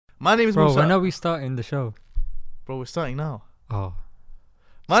My name is Bro, Musa. when are we starting the show? Bro, we're starting now. Oh.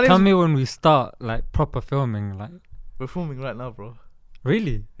 My Tell name me when we start, like, proper filming. Like, We're filming right now, bro.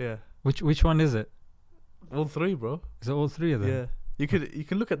 really? Yeah. Which one is it? All three, bro. Is it all three of them? Yeah. You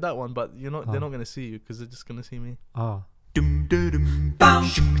can look at that one, but they're not Oh. gonna see you because they're just gonna see me. Oh.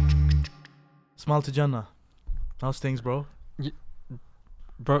 Smile to Jannah. How's things, bro?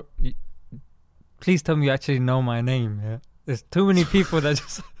 Bro, please tell me you actually know my name, yeah? There's too many people that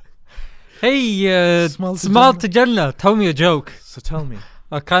just... Hey, Smile to Jannah, tell me a joke. So tell me.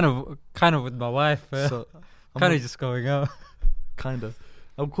 Kind of with my wife. So Kind of just going out. kind of.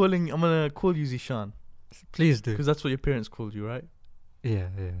 I'm gonna call you Zishan Please do. because that's what your parents called you, right? Yeah.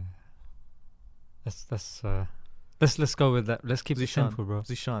 Let's go with that. Let's keep it Zishan. simple, bro.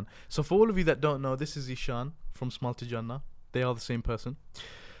 Zishan. So for all of you that don't know, this is Zishan from Smile to Jannah. They are the same person.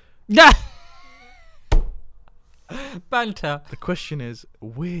 Yeah. Banter. The question is,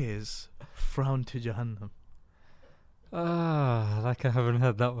 where's Frown to Jahannam? Like I haven't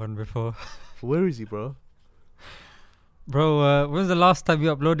heard that one before. Where is he, bro? Bro, when's the last time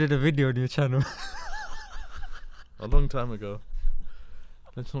you uploaded a video on your channel? A long time ago.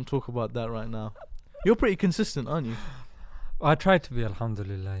 Let's not talk about that right now. You're pretty consistent, aren't you? I try to be,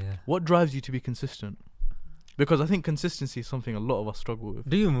 alhamdulillah, yeah. What drives you to be consistent? Because I think consistency is something a lot of us struggle with.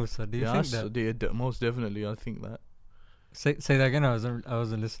 Do you, Musa? Do you think that? Most definitely, I think that. Say that again. I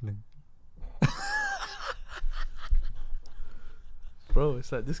wasn't listening. Bro,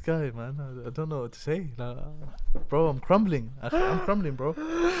 it's like this guy, man. I don't know what to say. Like, bro, I'm crumbling. I'm crumbling, bro.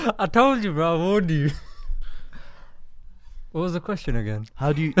 I told you, bro. I warned you. What was the question again?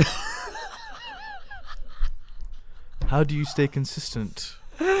 How do you stay consistent?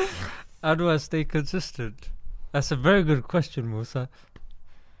 How do I stay consistent? That's a very good question, Musa.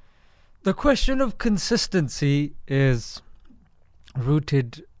 The question of consistency is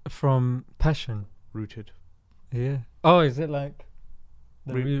rooted from passion. Rooted. Yeah. Oh, is it like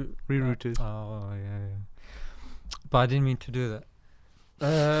the Rerouted. Oh, yeah. But I didn't mean to do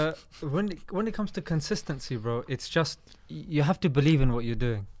that. When it comes to consistency, bro, it's just you have to believe in what you're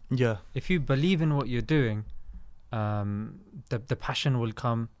doing. Yeah. If you believe in what you're doing, the passion will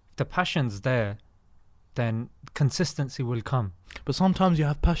come. If the passion's there, then consistency will come. But sometimes you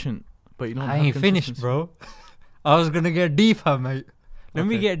have passion, but you don't I have ain't finished, bro. I was gonna get deeper, mate. Let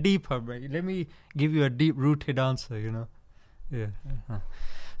me Okay. get deeper, mate. Let me give you a deep-rooted answer, you know? Yeah.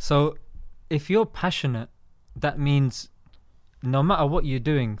 So, if you're passionate, that means no matter what you're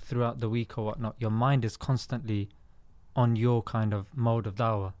doing throughout the week or whatnot, your mind is constantly on your kind of mode of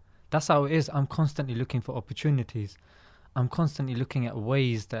dawah. That's how it is. I'm constantly looking for opportunities. I'm constantly looking at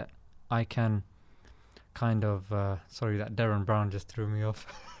ways that I can kind of... sorry, that Darren Brown just threw me off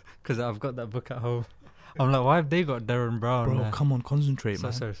because I've got that book at home. I'm like, why have they got Darren Brown? Bro, come on, concentrate,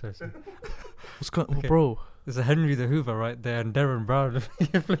 man. Sorry. Okay. Bro, There's a Henry the Hoover right there and Darren Brown.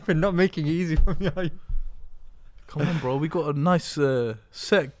 You're flipping not making it easy for me, are you? come on, bro. We got a nice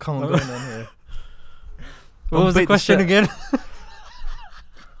set going on here. What was the Unbait question set. again?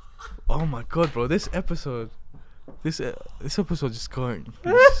 Oh my god, bro. This episode just going.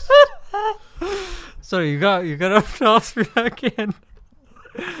 Sorry, you're gonna have to ask me that again.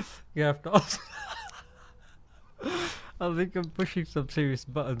 You have to ask. I think I'm pushing some serious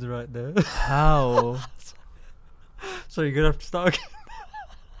buttons right there. How? So you're gonna have to start again.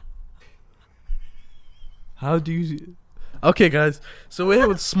 How do you... Okay, guys. So we're here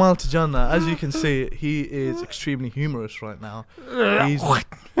with Smile to Jannah. As you can see, he is extremely humorous right now. He's... What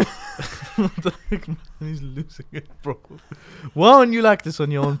the heck, man? He's losing it, bro. Why don't you like this on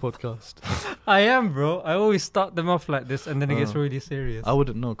your own podcast? I am, bro. I always start them off like this and then it gets really serious. I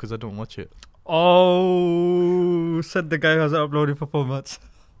wouldn't know because I don't watch it. Oh, said the guy who hasn't uploaded for 4 months.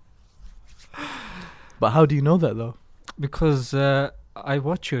 But how do you know that, though? Because I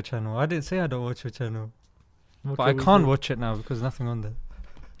watch your channel. I didn't say I don't watch your channel. What But I can we can't do? watch it now because there's nothing on there.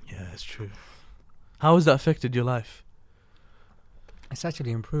 Yeah, it's true. How has that affected your life? It's actually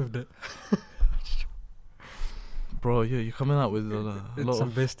improved it. Bro, yeah, you're coming out with a lot Some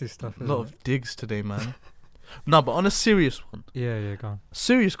of bestie stuff. a lot of digs today, man. No, but on a serious one. Yeah, go on.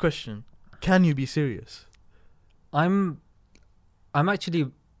 Serious question. Can you be serious? I'm actually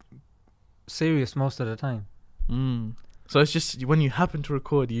serious most of the time. So it's just when you happen to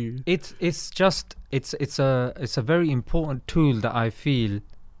record, you... It's a very important tool that I feel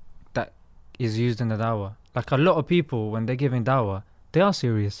that is used in the dawah. Like a lot of people, when they're giving dawah, they are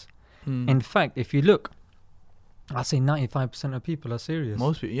serious. In fact, if you look, I say 95% of people are serious.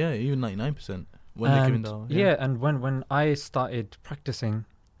 Most people, yeah, even 99% when they're giving dawah. Yeah, and when I started practicing,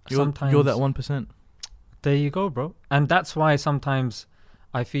 You're that 1%. There you go, bro. And that's why sometimes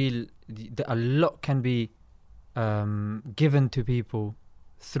I feel a lot can be given to people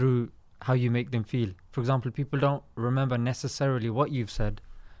through how you make them feel. For example, people don't remember necessarily what you've said,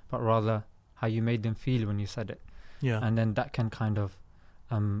 but rather how you made them feel when you said it. Yeah. And then that can kind of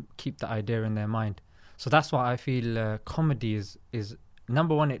keep the idea in their mind. So that's why I feel comedy is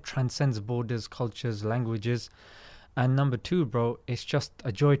number one, it transcends borders, cultures, languages. And number two, bro, it's just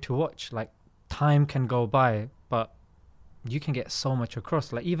a joy to watch. Like, time can go by, but you can get so much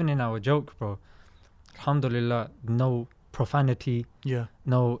across. Like, even in our joke, bro, alhamdulillah, no profanity, Yeah.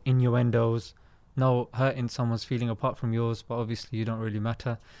 no innuendos, no hurting someone's feeling apart from yours, but obviously you don't really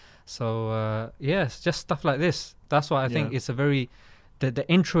matter. So it's just stuff like this. That's why I think it's a very the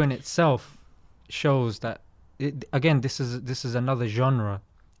intro in itself shows that again, this is another genre.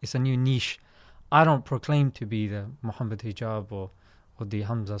 It's a new niche. I don't proclaim to be the Muhammad Hijab or the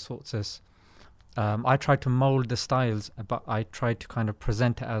Hamza Sources. I try to mold the styles, but I try to kind of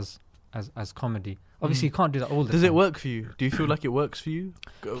present it as comedy. Obviously, you can't do that all the time. Does it work for you? Do you feel like it works for you?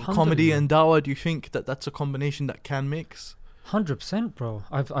 Comedy Alhamdulillah. and dawah, do you think that that's a combination that can mix? 100%, bro.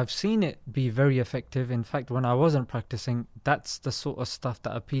 I've seen it be very effective. In fact, when I wasn't practicing, that's the sort of stuff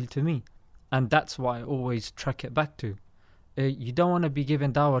that appealed to me. And that's what I always track it back to. You don't want to be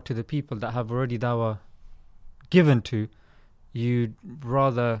giving dawah to the people that have already dawah given to. You'd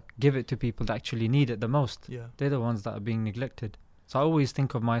rather give it to people that actually need it the most. Yeah. They're the ones that are being neglected. So I always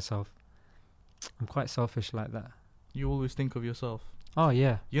think of myself. I'm quite selfish like that. You always think of yourself. Oh,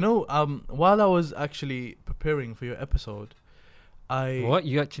 yeah. You know, while I was actually preparing for your episode, What?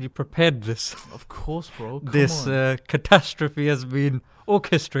 You actually prepared this? Of course, bro. Come This on. catastrophe has been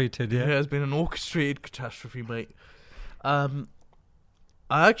orchestrated, Yeah, yeah? it has been an orchestrated catastrophe, mate. I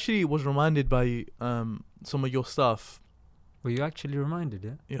actually was reminded by some of your stuff. Were you actually reminded,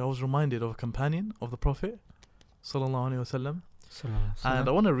 yeah? You know, I was reminded of a companion of the Prophet, sallallahu alaihi wasallam, and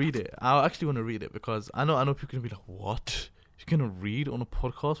I want to read it. I actually want to read it because I know people can be like, "What? You're gonna read on a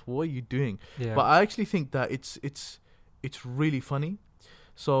podcast? What are you doing?" Yeah. But I actually think that it's really funny.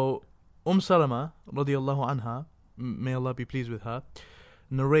 So, Salama radiyallahu anha, may Allah be pleased with her,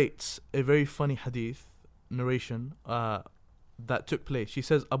 narrates a very funny hadith narration that took place. She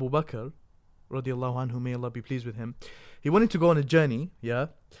says Abu Bakr radiyallahu anhu, may Allah be pleased with him, he wanted to go on a journey, yeah.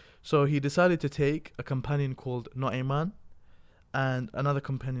 So he decided to take a companion called Nu'ayman and another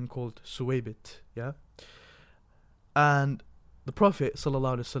companion called Suwaybit, yeah. And the Prophet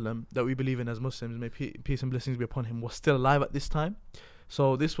sallallahu alaihi wasallam, that we believe in as Muslims, may peace and blessings be upon him, was still alive at this time.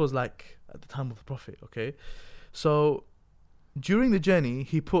 So this was like at the time of the Prophet, okay. So during the journey,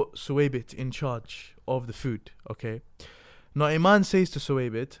 he put Suwaybit in charge of the food, okay. Nu'ayman says to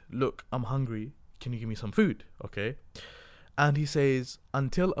Suwaybit, "Look, I'm hungry. Can you give me some food?" Okay. And he says,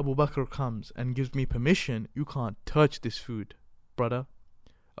 "Until Abu Bakr comes and gives me permission, you can't touch this food, brother."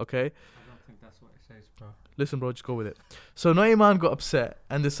 Okay. I don't think that's what it says, bro. Listen, bro, just go with it. So Nu'ayman got upset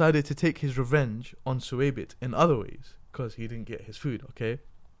and decided to take his revenge on Suwaybit in other ways because he didn't get his food, okay?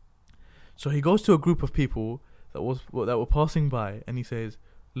 So he goes to a group of people that were passing by and he says,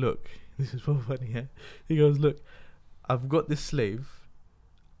 "Look," this is so funny, yeah? He goes, "Look, I've got this slave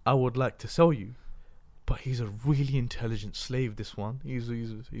I would like to sell you, but he's a really intelligent slave, this one. He's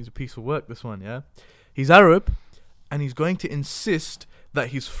a piece of work, this one, yeah? He's Arab and he's going to insist that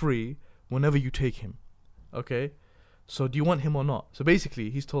he's free whenever you take him. Okay, so do you want him or not?" So basically,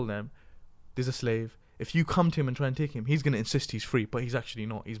 he's told them, "There's a slave. If you come to him and try and take him, he's going to insist he's free, but he's actually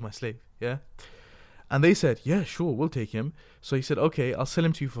not. He's my slave." Yeah. And they said, "Yeah, sure, we'll take him." So he said, "Okay, I'll sell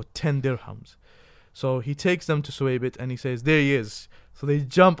him to you for 10 dirhams. So he takes them to Suwaybit and he says, "There he is." So they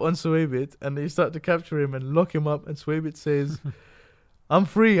jump on Suwaybit and they start to capture him and lock him up. And Suwaybit says, I'm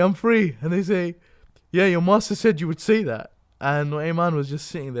free. And they say, "Yeah, your master said you would say that." And Nu'ayman was just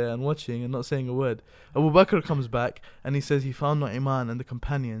sitting there and watching and not saying a word. Abu Bakr comes back and he says he found Nu'ayman and the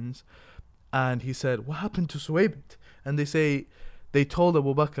companions. And he said, "What happened to Suwaybit?" And they say they told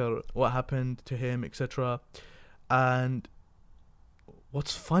Abu Bakr what happened to him, etc. And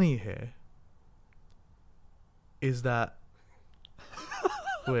what's funny here is that...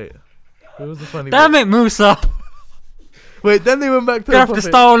 Wait, what was the funny Damn bit? it, Musa! Wait, then they went back to You the have to Prophet.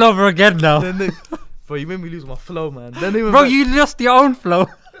 start all over again now. Then they... Bro, you made me lose my flow, man. Then they went Bro, back... you lost your own flow.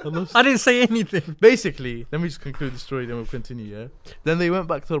 I lost- I didn't say anything. Basically, let me just conclude the story, then we'll continue, yeah? Then they went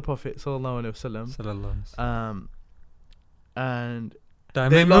back to the Prophet, sallallahu alaihi wasallam, and Damn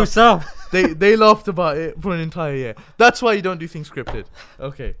they it, laughed. Musa! they laughed about it for an entire year. That's why you don't do things scripted.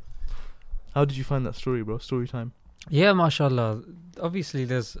 Okay. How did you find that story, bro? Story time. Yeah, mashallah. Obviously,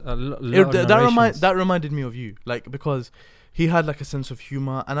 there's a lot of That reminded me of you, like, because he had like a sense of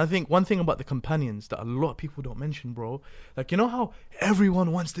humor. And I think one thing about the companions that a lot of people don't mention, bro, like, you know how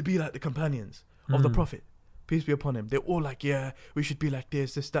everyone wants to be like the companions of the Prophet, peace be upon him. They're all like, yeah, we should be like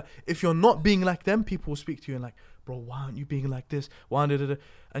this, that. If you're not being like them, people will speak to you and like, bro, why aren't you being like this?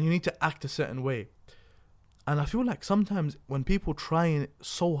 And you need to act a certain way. And I feel like sometimes when people try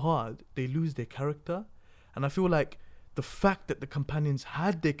so hard, they lose their character. And I feel like the fact that the companions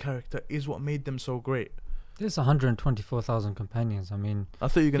had their character is what made them so great. There's 124,000 companions. I mean, I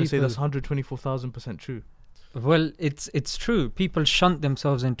thought you were going to say that's 124,000% true. Well, it's true. People shunt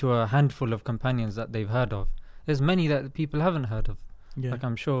themselves into a handful of companions that they've heard of. There's many that people haven't heard of. Yeah. Like,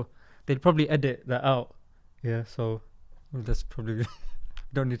 I'm sure they'd probably edit that out. Yeah, so that's probably...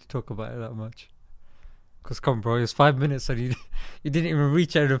 don't need to talk about it that much. Because come on, bro, it's 5 minutes and you didn't even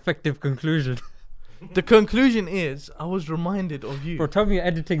reach an effective conclusion. The conclusion is, I was reminded of you. Bro, tell me you're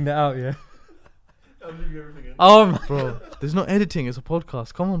editing that out, yeah? I'm leaving everything in. Oh, bro, there's no editing. It's a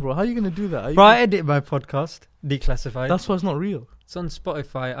podcast. Come on, bro. How are you going to do that? Bro, I edit my podcast, Declassified. That's why it's not real. It's on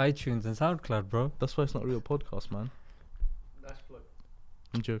Spotify, iTunes, and SoundCloud, bro. That's why it's not a real podcast, man. Nice plug.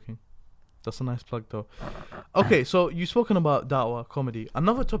 I'm joking. That's a nice plug, though. Okay, so you've spoken about da'wah, comedy.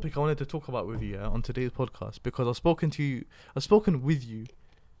 Another topic I wanted to talk about with you on today's podcast, because I've spoken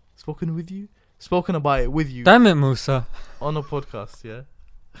about it with you Damn it, Musa. on a podcast, yeah?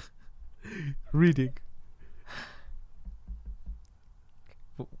 Reading.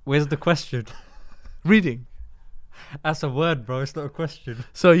 Where's the question? Reading. That's a word, bro. It's not a question.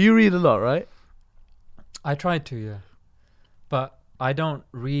 So you read a lot, right? I try to, yeah. But I don't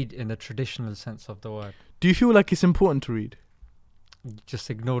read in the traditional sense of the word. Do you feel like it's important to read? You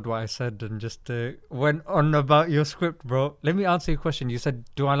just ignored what I said and just went on about your script, bro. Let me answer your question. You said,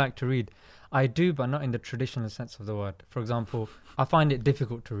 do I like to read? I do, but not in the traditional sense of the word. For example, I find it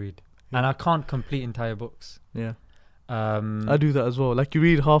difficult to read. Yeah. And I can't complete entire books. Yeah. I do that as well. Like, you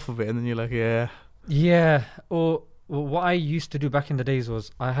read half of it and then you're like, yeah. Yeah. Or what I used to do back in the days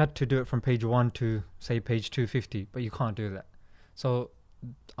was I had to do it from page 1 to, say, page 250. But you can't do that. So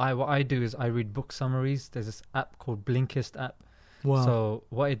what I do is I read book summaries. There's this app called Blinkist app. Wow. So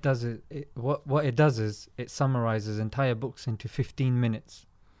what it does is it summarizes entire books into 15 minutes.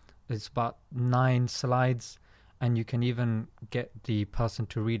 It's about 9 slides, and you can even get the person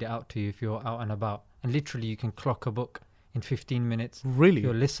to read it out to you if you're out and about. And literally, you can clock a book in 15 minutes. Really? If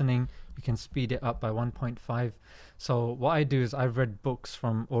you're listening, you can speed it up by 1.5. So what I do is I've read books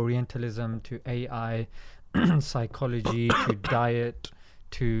from Orientalism to AI, psychology to diet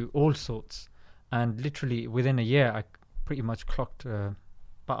to all sorts. And literally, within a year, I pretty much clocked about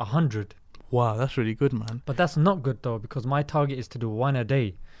 100. Wow, that's really good, man. But that's not good, though, because my target is to do one a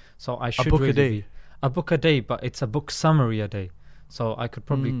day. So I should a book really a day. be a book a day, but it's a book summary a day. So I could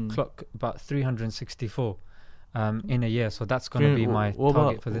probably clock about 364 in a year. So that's going to be my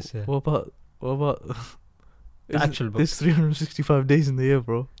target for this year. What about the actual book? There's 365 days in the year,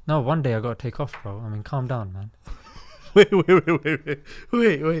 bro. No, one day I got to take off, bro. I mean, calm down, man. Wait.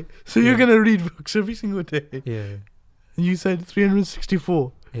 So you're gonna read books every single day? Yeah. And you said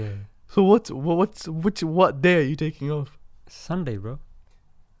 364. Yeah. So what day are you taking off? Sunday, bro.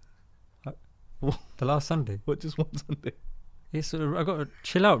 The last Sunday. What, just one Sunday? Yeah, so I got to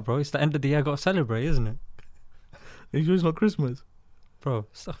chill out, bro. It's the end of the year. I got to celebrate, isn't it? Are you sure it's not Christmas? Bro,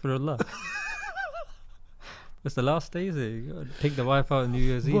 astaghfirullah. It's the last day, is it? You got to take the wife out on New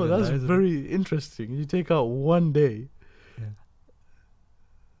Year's Eve. Bro, that's very interesting. You take out one day. Yeah.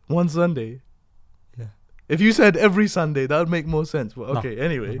 One Sunday. Yeah. If you said every Sunday, that would make more sense. But okay,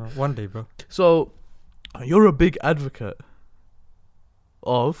 anyway. No, one day, bro. So, you're a big advocate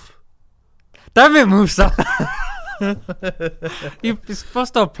of... Damn it, Musa! You're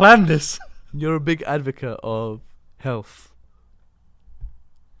supposed to have planned this. You're a big advocate of health.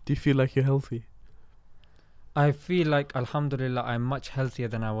 Do you feel like you're healthy? I feel like, alhamdulillah, I'm much healthier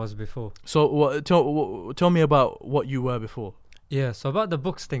than I was before. So, tell me about what you were before. Yeah, so about the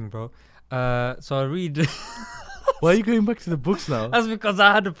books thing, bro. So I read... Why are you going back to the books now? That's because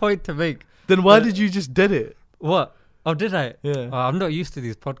I had a point to make. Then why did you just dead it? What? Oh, did I? Yeah. I'm not used to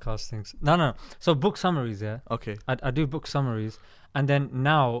these podcast things. No. So book summaries, yeah? Okay. I do book summaries. And then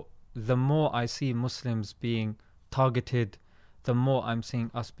now, the more I see Muslims being targeted, the more I'm seeing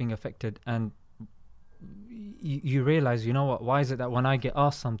us being affected. And you realize, you know what? Why is it that when I get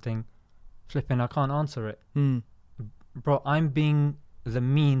asked something, flipping, I can't answer it? Bro, I'm being the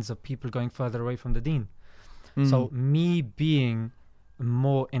means of people going further away from the deen. So me being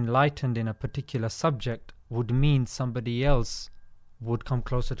more enlightened in a particular subject would mean somebody else would come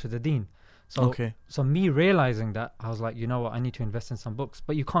closer to the deen. So Okay. so me realizing that, I was like, you know what, I need to invest in some books.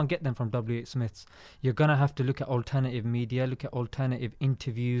 But you can't get them from W.H. Smith's. You're going to have to look at alternative media, look at alternative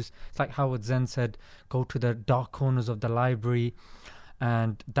interviews. It's like Howard Zen said, go to the dark corners of the library.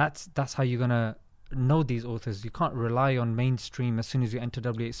 And that's how you're going to know these authors. You can't rely on mainstream as soon as you enter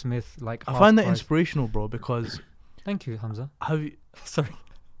W.H. Smith. Like, I find that half price. inspirational, bro, because Thank you, Hamza. have you, Sorry.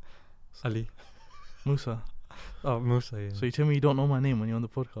 Ali. Musa? Oh, Musa, yeah. So you tell me you don't know my name when you're on the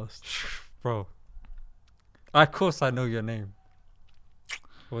podcast? Bro. Of course I know your name.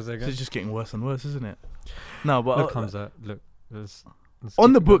 What was that This again? is just getting worse and worse, isn't it? No, but Look, Hamza. Look. Let's on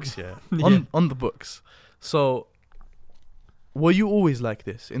keep the it books, going. yeah. On the books. So, were you always like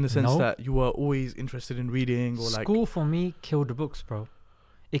this in the sense No. that you were always interested in reading, or like? School for me killed books, bro.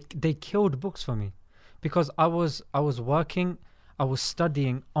 They killed books for me, because I was working, I was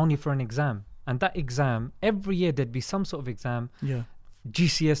studying only for an exam, and that exam every year there'd be some sort of exam, Yeah.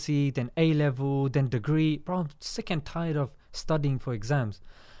 GCSE, then A level, then degree. Bro, I'm sick and tired of studying for exams.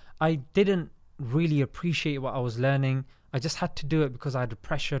 I didn't really appreciate what I was learning. I just had to do it because I had the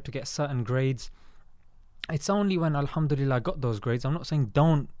pressure to get certain grades. It's only when, alhamdulillah, I got those grades. I'm not saying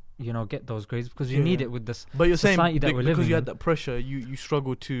don't, get those grades, because you Yeah, need yeah. it with this But you're saying society that we're because living you in. had that pressure, you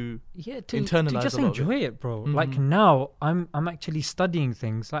struggled to. To internalize just a lot of it. enjoy it, bro. Like Mhm. now I'm actually studying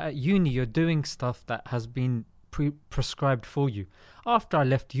things. Like at uni, you're doing stuff that has been prescribed for you. After I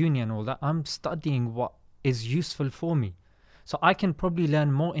left uni and all that, I'm studying what is useful for me. So I can probably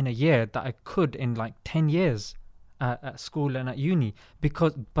learn more in a year that I could in like 10 years at school and at uni.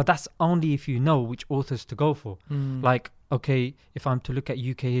 But that's only if you know which authors to go for. Like, okay, if I'm to look at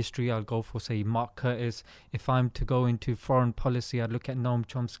UK history, I'll go for, say, Mark Curtis. If I'm to go into foreign policy, I'd look at Noam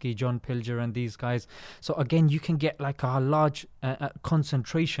Chomsky, John Pilger, and these guys. So again, you can get like a large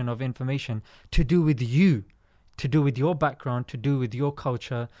concentration of information to do with you, to do with your background, to do with your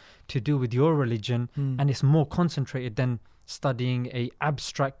culture, to do with your religion. And it's more concentrated than studying a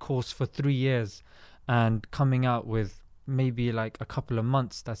abstract course for 3 years and coming out with maybe like a couple of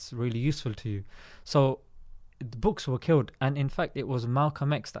months that's really useful to you. So the books were killed, and in fact it was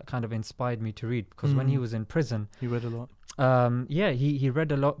Malcolm X that kind of inspired me to read, because when he was in prison, You read a lot. he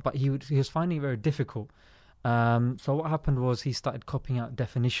read a lot, but he was finding it very difficult. So what happened was he started copying out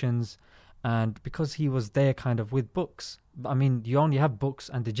definitions, and because he was there kind of with books, I mean, you only have books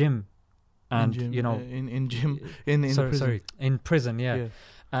and the gym, and in gym, you know, in gym, in prison. in prison, yeah.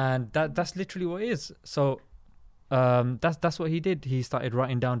 And that's literally what it is. So that's what he did. He started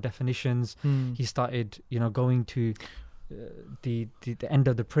writing down definitions. He started, going to the end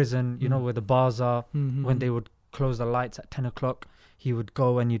of the prison, where the bars are. When they would close the lights at 10 o'clock, he would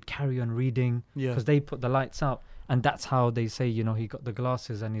go and you'd carry on reading, because they put the lights out. And that's how they say, he got the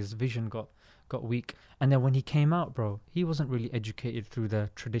glasses and his vision got weak. And then when he came out, bro, he wasn't really educated through the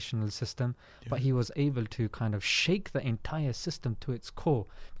traditional system, but he was able to kind of shake the entire system to its core,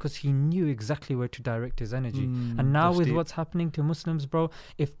 because he knew exactly where to direct his energy. And now with what's happening to Muslims, bro,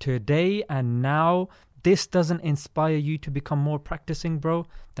 if today and now this doesn't inspire you to become more practicing, bro,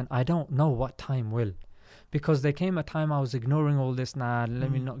 then I don't know what time will. Because there came a time I was ignoring all this. Let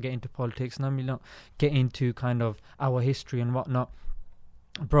me not get into politics. Let me not get into kind of our history and whatnot.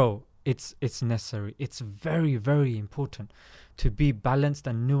 Bro, it's necessary. It's very, very important to be balanced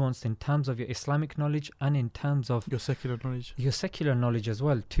and nuanced in terms of your Islamic knowledge and in terms of your secular knowledge. Your secular knowledge as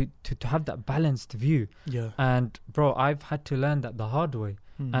well. To have that balanced view. Yeah. And bro, I've had to learn that the hard way.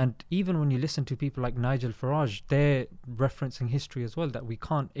 And even when you listen to people like Nigel Farage, they're referencing history as well, that we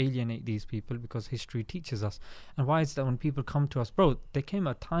can't alienate these people because history teaches us. And why is that when people come to us, bro, there came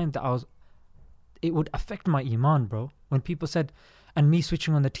a time that it would affect my iman, bro. When people said, and me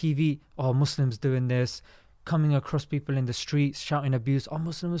switching on the TV, oh, Muslims doing this, coming across people in the streets, shouting abuse, oh,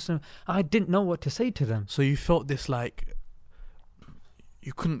 Muslim. I didn't know what to say to them. So you felt this like,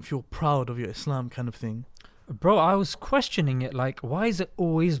 you couldn't feel proud of your Islam kind of thing. Bro, I was questioning it, like, why is it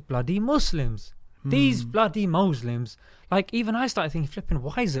always bloody Muslims? These bloody Muslims. Like, even I started thinking, flipping,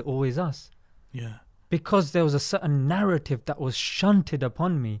 why is it always us? Yeah. Because there was a certain narrative that was shunted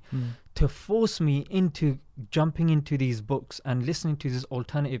upon me to force me into jumping into these books and listening to these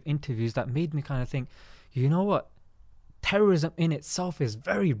alternative interviews that made me kind of think, you know what? Terrorism in itself is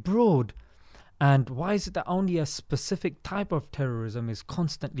very broad. And why is it that only a specific type of terrorism is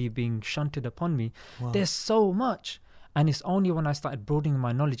constantly being shunted upon me? Wow. There's so much. And it's only when I started broadening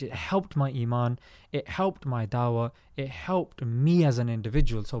my knowledge, it helped my iman, it helped my dawah, it helped me as an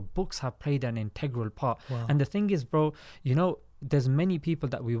individual. So books have played an integral part. Wow. And the thing is, bro, there's many people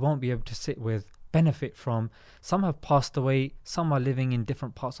that we won't be able to sit with, benefit from. Some have passed away, some are living in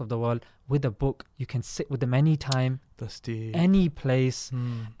different parts of the world. With a book, you can sit with them anytime, That's deep. Any place.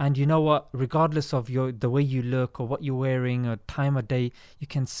 Mm. And you know what? Regardless of the way you look or what you're wearing or time of day, you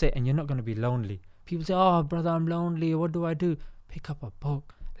can sit and you're not going to be lonely. People say, "Oh, brother, I'm lonely. What do I do?" Pick up a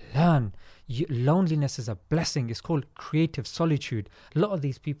book. Learn. Loneliness is a blessing. It's called creative solitude. A lot of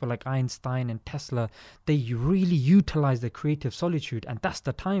these people like Einstein and Tesla, they really utilize their creative solitude, and that's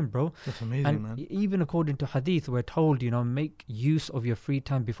the time, bro. That's amazing, And man. even according to hadith, we're told, make use of your free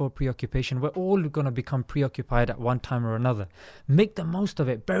time before preoccupation. We're all going to become preoccupied at one time or another. Make the most of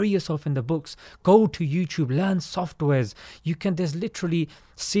it. Bury yourself in the books. Go to YouTube. Learn softwares. There's literally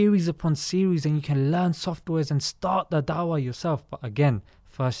series upon series, and you can learn softwares and start the dawah yourself. But again,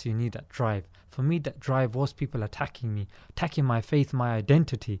 first you need that drive. For me, that drive was people attacking me, attacking my faith, my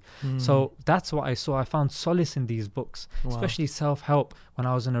identity. So that's what I saw. I found solace in these books, especially self-help. When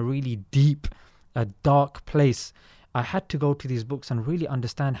I was in a really deep, dark place, I had to go to these books and really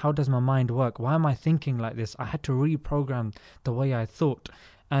understand, how does my mind work? Why am I thinking like this? I had to reprogram the way I thought.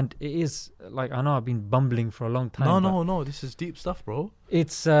 And it is, like, I know I've been bumbling for a long time. No, this is deep stuff, bro.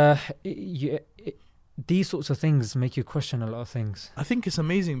 It's, these sorts of things make you question a lot of things. I think it's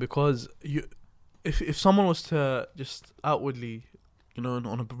amazing because if someone was to just outwardly,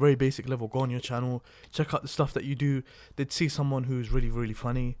 on a very basic level, go on your channel, check out the stuff that you do, they'd see someone who's really, really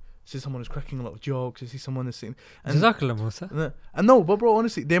funny, see someone who's cracking a lot of jokes, they see someone that's saying... Jazakallah, Musa. And no, but bro,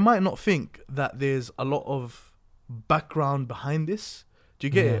 honestly, they might not think that there's a lot of background behind this. Do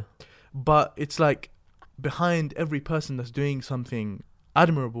you get it? But it's like, behind every person that's doing something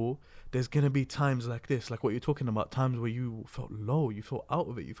admirable, there's going to be times like this, like what you're talking about, times where you felt low, you felt out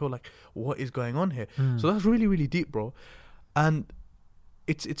of it, you feel like, what is going on here? So that's really, really deep, bro. And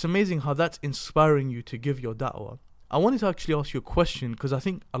it's amazing how that's inspiring you to give your da'wah. I wanted to actually ask you a question, because I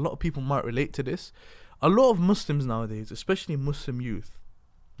think a lot of people might relate to this. A lot of Muslims nowadays, especially Muslim youth,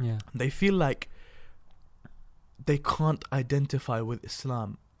 they feel like they can't identify with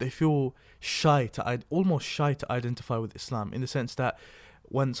Islam. They feel almost shy to identify with Islam, in the sense that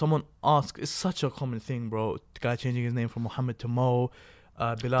when someone asks, it's such a common thing, bro. The guy changing his name from Muhammad to Mo,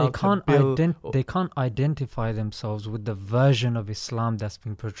 Bilal to Bill. They can't identify themselves with the version of Islam that's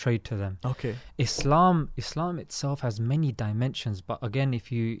been portrayed to them. Okay. Islam itself has many dimensions, but again,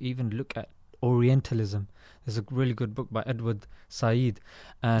 if you even look at Orientalism, there's a really good book by Edward Said,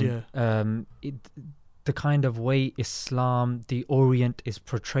 and the kind of way Islam, the Orient, is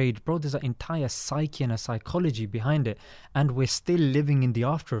portrayed, bro, there's an entire psyche and a psychology behind it, and we're still living in the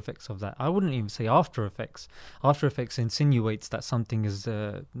after effects of that. I wouldn't even say after effects. After effects insinuates that something is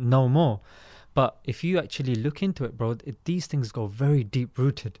no more. But if you actually look into it, bro, these things go very deep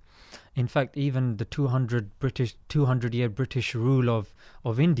rooted. In fact, even the 200-year British rule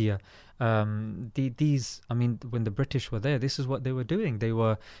of India, when the British were there, this is what they were doing. They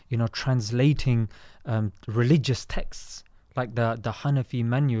were, translating religious texts like the Hanafi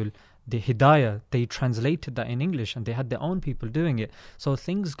manual, the Hidayah. They translated that in English, and they had their own people doing it. So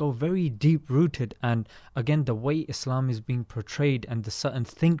things go very deep rooted. And again, the way Islam is being portrayed, and the certain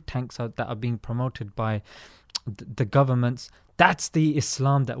think tanks that are being promoted by the governments, that's the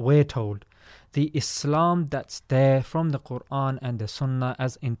Islam that we're told. The Islam that's there from the Quran and the Sunnah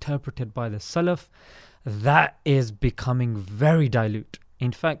as interpreted by the Salaf, that is becoming very dilute.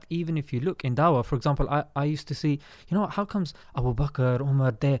 In fact, even if you look in Dawah, for example, I used to see, how comes Abu Bakr,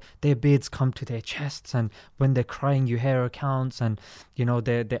 Umar, their beards come to their chests, and when they're crying, your hair accounts, and,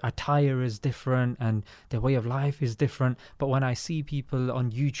 their attire is different, and their way of life is different. But when I see people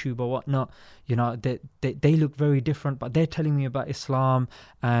on YouTube or whatnot, they look very different, but they're telling me about Islam.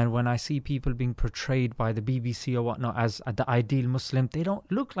 And when I see people being portrayed by the BBC or whatnot as the ideal Muslim, they don't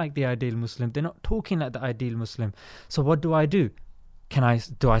look like the ideal Muslim. They're not talking like the ideal Muslim. So what do?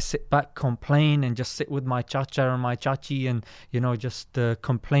 Do I sit back, complain, and just sit with my chacha or my chachi and, just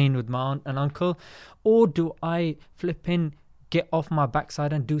complain with my aunt and uncle? Or do I get off my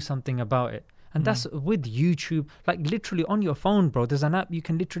backside and do something about it? And that's with YouTube, like literally on your phone, bro. There's an app you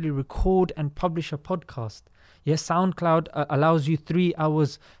can literally record and publish a podcast. Yes, SoundCloud allows you 3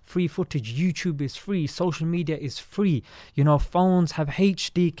 hours free footage. YouTube is free. Social media is free. Phones have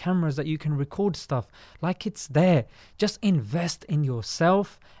HD cameras that you can record stuff. Like, it's there. Just invest in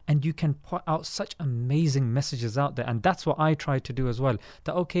yourself, and you can put out such amazing messages out there. And that's what I try to do as well.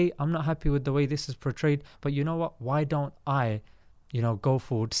 That, okay, I'm not happy with the way this is portrayed, but you know what? Why don't I, go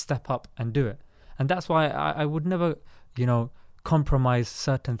forward, step up and do it? And that's why I would never, compromise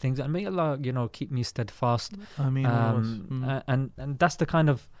certain things, and may Allah keep me steadfast. And that's the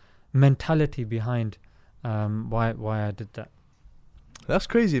kind of mentality behind why I did that. That's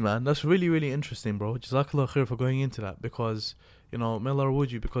crazy, man. That's really, really interesting, bro. Jazakallah khair for going into that, because may Allah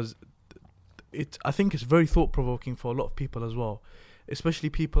reward you, because I think it's very thought provoking for a lot of people as well, especially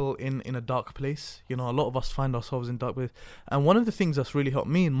people in a dark place. You know, a lot of us find ourselves in dark places, and one of the things that's really helped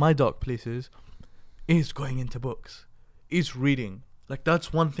me in my dark places is going into books, is reading. Like,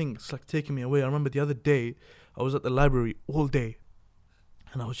 that's one thing. It's like taking me away. I remember the other day, I was at the library all day,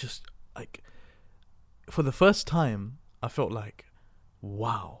 and I was just like, for the first time, I felt like,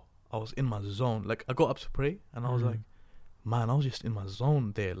 wow, I was in my zone. Like, I got up to pray, and I was like, man, I was just in my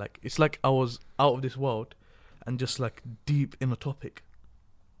zone there. Like, it's like I was out of this world and just like deep in a topic.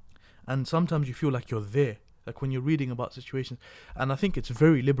 And sometimes you feel like you're there, like when you're reading about situations. And I think it's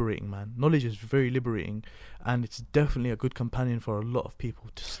very liberating, man. Knowledge is very liberating, and it's definitely a good companion for a lot of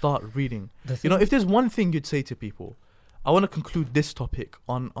people to start reading. You know, if there's one thing you'd say to people, I want to conclude this topic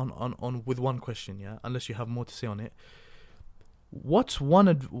on with one question, yeah, unless you have more to say on it. What's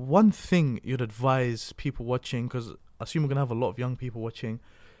one thing you'd advise people watching, because I assume we're going to have a lot of young people watching,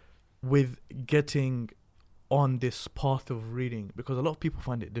 with getting on this path of reading? Because a lot of people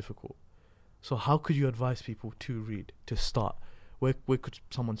find it difficult. So how could you advise people to read, to start? Where could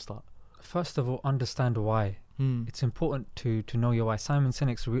someone start? First of all, understand why. It's important to know your why. Simon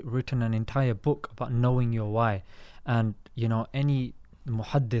Sinek's written an entire book about knowing your why. And, you know, any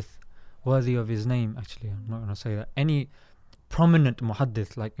muhaddith worthy of his name, actually, I'm not going to say that, any prominent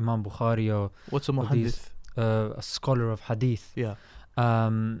muhaddith like Imam Bukhari or... What's a muhaddith? A scholar of hadith. Yeah.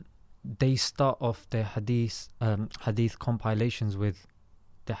 They start off their hadith compilations with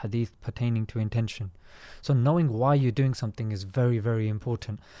the hadith pertaining to intention. So knowing why you're doing something is very, very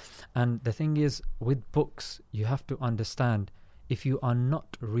important. And the thing is, with books, you have to understand, if you are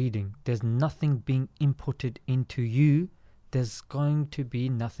not reading, there's nothing being inputted into you, there's going to be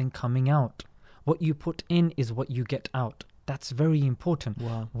nothing coming out. What you put in is what you get out. That's very important.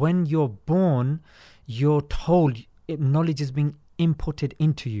 Wow. When you're born, you're told knowledge is being inputted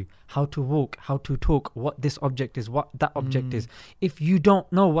into you, how to walk, how to talk, what this object is, what that object is. If you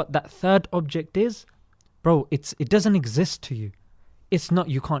don't know what that third object is, bro, it doesn't exist to you. It's not,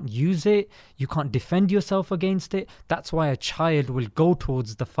 you can't use it, you can't defend yourself against it. That's why a child will go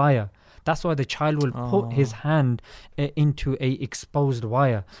towards the fire. That's why the child will put his hand into a exposed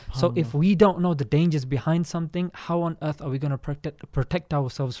wire. So if we don't know the dangers behind something, how on earth are we going to protect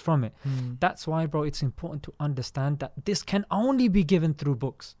ourselves from it? That's why, bro, it's important to understand that this can only be given through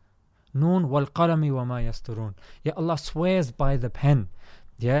books. Noon wal qalami wa ma yasturun. Yeah, Allah swears by the pen.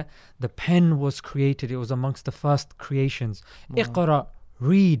 Yeah, the pen was created. It was amongst the first creations. Iqra,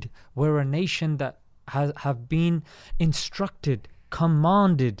 read. We're a nation that have been instructed,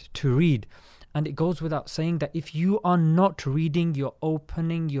 commanded to read. And it goes without saying that if you are not reading, you're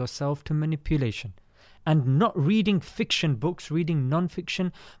opening yourself to manipulation. And not reading fiction books, reading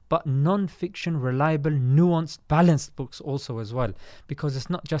non-fiction, but non-fiction, reliable, nuanced, balanced books also as well. Because it's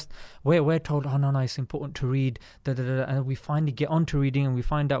not just, we're told, oh no, it's important to read, and we finally get on to reading and we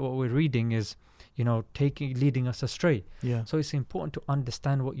find out what we're reading is, you know, leading us astray. Yeah. So it's important to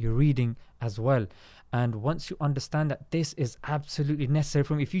understand what you're reading as well. And once you understand that this is absolutely necessary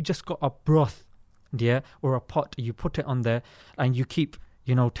from, if you just got a broth, yeah, or a pot, you put it on there and you keep,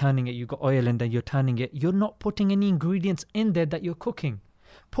 you know, turning it, you got oil and then you're turning it, you're not putting any ingredients in there that you're cooking.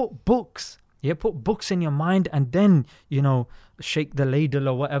 Put books, yeah, put books in your mind and then, you know, shake the ladle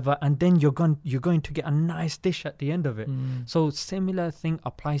or whatever, and then you're going to get a nice dish at the end of it. So similar thing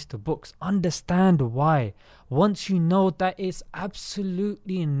applies to books. Understand why. Once you know that it's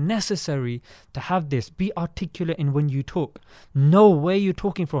absolutely necessary to have this, be articulate in when you talk. Know where you're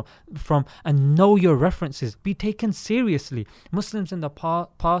talking from and know your references. Be taken seriously. Muslims in the past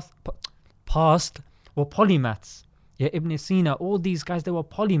were polymaths. Yeah, Ibn Sina, all these guys, they were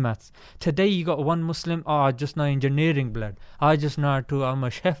polymaths. Today you got one Muslim, I just know engineering blood. I just know I'm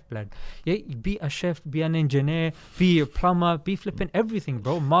a chef blood. Yeah, be a chef, be an engineer, be a plumber, be flipping everything,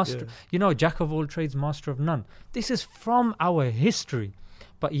 bro. Master, you know, jack of all trades, master of none. This is from our history.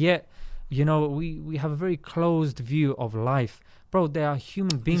 But yet, you know, we have a very closed view of life. Bro, there are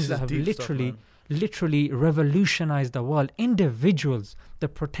human beings that have literally revolutionized the world. Individuals, the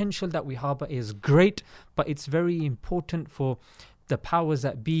potential that we harbor is great, but it's very important for the powers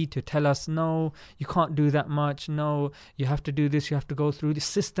that be to tell us, no, you can't do that much, no, you have to do this, you have to go through. The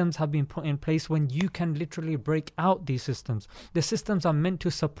systems have been put in place when you can literally break out these systems. The systems are meant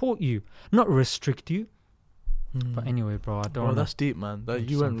to support you, not restrict you. But anyway, bro, I don't know. That's deep, man.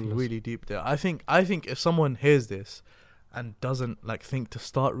 You went really deep there. I think if someone hears this and doesn't like think to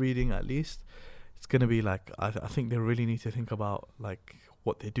start reading at least, it's going to be like, I think they really need to think about like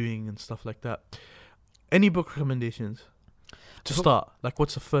what they're doing and stuff like that. Any book recommendations to start? Like,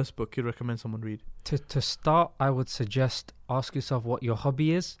 what's the first book you'd recommend someone read? To start, I would suggest ask yourself what your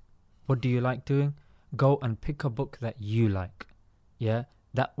hobby is. What do you like doing? Go and pick a book that you like. Yeah,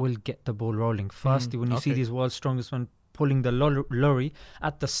 that will get the ball rolling. Firstly, when you see these world's strongest men pulling the lorry,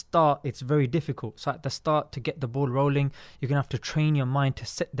 at the start, it's very difficult. So at the start, to get the ball rolling, you're going to have to train your mind to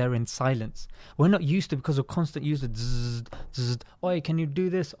sit there in silence. We're not used to, because of constant use of zzz, zzz, oh, can you do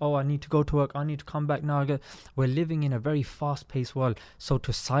this? Oh, I need to go to work. I need to come back now. We're living in a very fast-paced world. So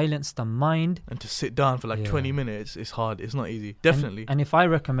to silence the mind... And to sit down for like 20 minutes is hard. It's not easy. Definitely. And if I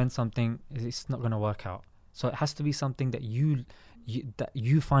recommend something, it's not going to work out. So it has to be something that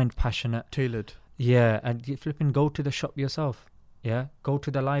you find passionate. Tailored. Yeah, and you go to the shop yourself. Yeah, go to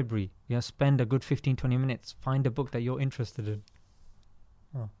the library. Yeah, spend a good 15-20 minutes. Find a book that you're interested in.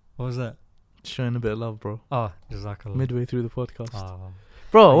 Oh, what was that? Showing a bit of love, bro. Oh, Jazakallah. Midway through the podcast. Oh.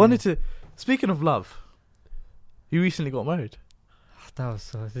 Bro, I wanted to... Speaking of love, you recently got married. That was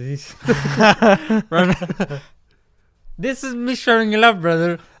so... This is me showing love,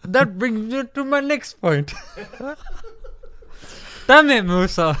 brother. That brings me to my next point. Damn it,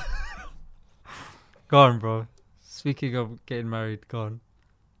 Musa. Go on, bro. Speaking of getting married, go on.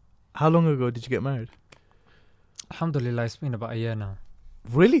 How long ago did you get married? Alhamdulillah, it's been about a year now.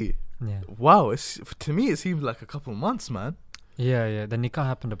 Really? Yeah. Wow, to me it seems like a couple of months, man. Yeah. The nikah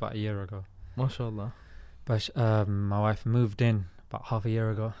happened about a year ago. MashaAllah. But my wife moved in about half a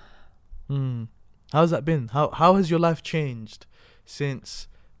year ago. How's that been? How has your life changed since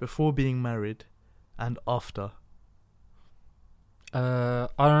before being married and after? I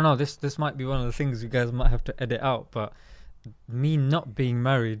don't know. This might be one of the things you guys might have to edit out, but me not being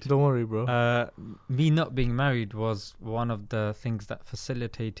married... Don't worry, bro. Me not being married was one of the things that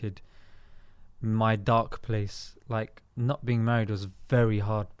facilitated my dark place. Like, not being married was very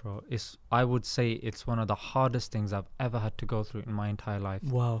hard, bro. I would say it's one of the hardest things I've ever had to go through in my entire life.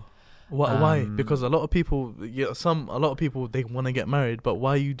 Wow. Why? Because a lot of people, they want to get married, but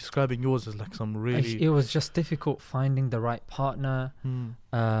why are you describing yours as like some really... It was just difficult finding the right partner, and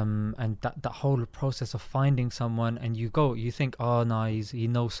that whole process of finding someone, and you think, oh no, he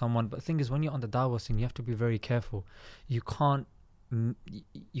knows someone. But the thing is, when you're on the dawah scene, you have to be very careful. You can't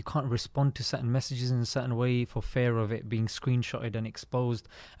respond to certain messages in a certain way for fear of it being screenshotted and exposed,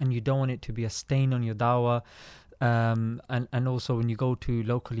 and you don't want it to be a stain on your dawah. And also when you go to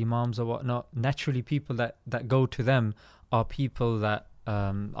local imams or whatnot, naturally people that go to them are people that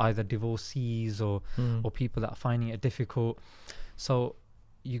either divorcees or people that are finding it difficult. So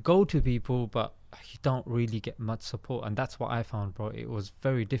you go to people, but you don't really get much support, and that's what I found, bro. It was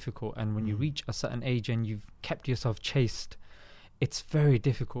very difficult, and when you reach a certain age and you've kept yourself chaste, it's very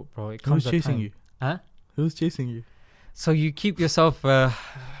difficult, bro. Who's chasing you? Huh? Who's chasing you? So you keep yourself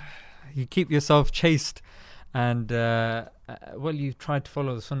chaste. And you try to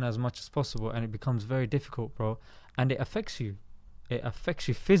follow the sunnah as much as possible, and it becomes very difficult, bro. And it affects you. It affects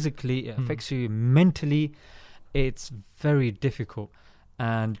you physically. It affects you mentally. It's very difficult.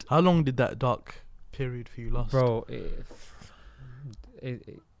 And how long did that dark period for you last? Bro,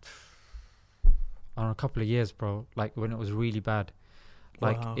 on a couple of years, bro. Like when it was really bad.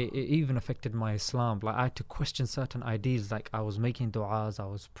 Like it even affected my Islam. Like I had to question certain ideas. Like I was making du'as, I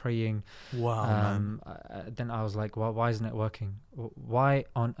was praying. Wow, man. Then I was like, why isn't it working? Why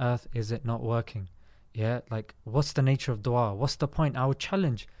on earth is it not working? Yeah, like what's the nature of dua? What's the point? I would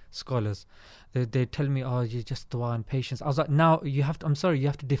challenge scholars. They tell me, oh, you just dua and patience. I was like, now you have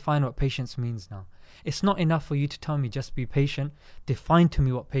to define what patience means now. It's not enough for you to tell me just be patient. Define to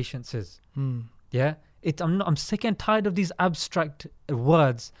me what patience is. Yeah. I'm sick and tired of these abstract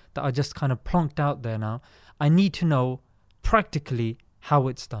words that are just kind of plonked out there now. I need to know practically how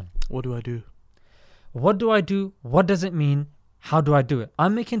it's done. What do I do? What do I do? What does it mean? How do I do it?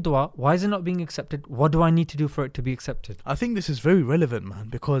 I'm making dua. Why is it not being accepted? What do I need to do for it to be accepted? I think this is very relevant, man,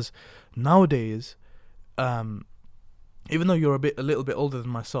 because nowadays, even though you're a little bit older than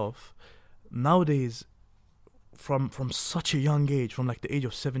myself, nowadays, from such a young age, from like the age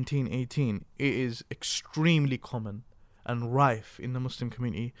of 17, 18, it is extremely common and rife in the Muslim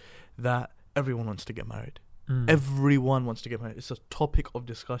community that everyone wants to get married. Everyone wants to get married. It's a topic of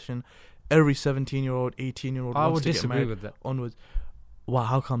discussion. Every 17-year-old, 18-year-old wants to get married. I would disagree with that. Onwards. Wow,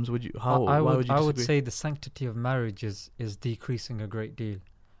 how comes? Why would you disagree? I would say the sanctity of marriage is decreasing a great deal.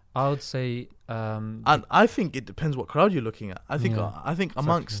 I would say, and I think it depends what crowd you're looking at. I think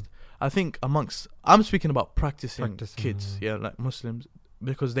amongst I'm speaking about practicing kids, like Muslims,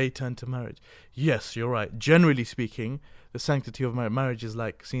 because they turn to marriage. Yes, you're right. Generally speaking, the sanctity of marriage is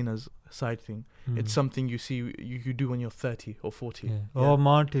like seen as a side thing. It's something you see you do when you're 30 or 40. Yeah. Oh,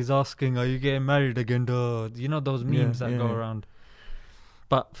 my aunt is asking, are you getting married again? You know those memes that go around.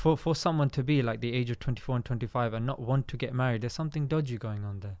 But for someone to be like the age of 24 and 25 and not want to get married, there's something dodgy going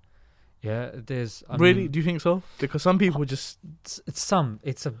on there. Yeah, there's Really? Do you think so? Because some people just...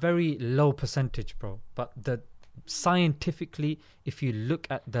 It's a very low percentage, bro. But scientifically, if you look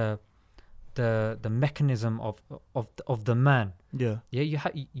at the mechanism of the man, Yeah.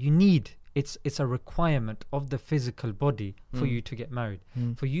 you need, it's a requirement of the physical body for you to get married.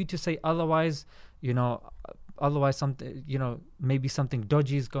 For you to say otherwise, something, maybe something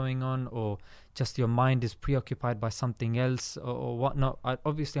dodgy is going on, or just your mind is preoccupied by something else or whatnot.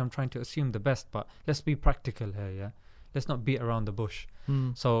 Obviously, I'm trying to assume the best, but let's be practical here, yeah? Let's not beat around the bush.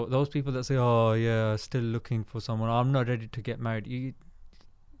 So those people that say, oh, yeah, still looking for someone, I'm not ready to get married.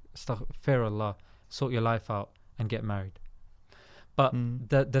 Fear Allah, sort your life out and get married. But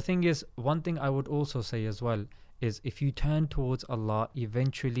the thing is, one thing I would also say as well is if you turn towards Allah,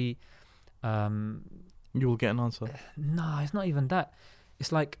 eventually... you will get an answer. No, it's not even that.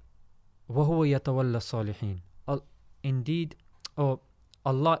 It's like, وَهُوَ يَتَوَلَّى الصَّالِحِينَ. Indeed,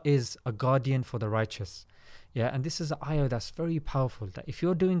 Allah is a guardian for the righteous. Yeah, and this is an ayah that's very powerful, that if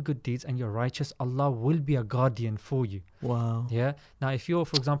you're doing good deeds and you're righteous, Allah will be a guardian for you. Wow. Yeah. Now, if you're,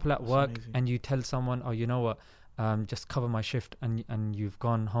 for example, at work amazing. and you tell someone, oh, you know what, just cover my shift, and you've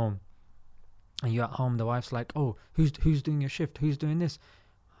gone home, and you're at home, the wife's like, oh, who's doing your shift? Who's doing this?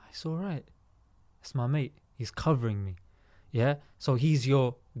 It's all right. It's my mate. He's covering me. Yeah. So he's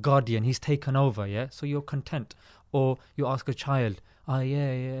your guardian. He's taken over. Yeah. So you're content. Or you ask a child, oh,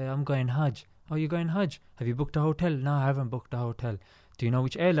 yeah, I'm going Hajj. Oh, you're going Hajj? Have you booked a hotel? No, I haven't booked a hotel. Do you know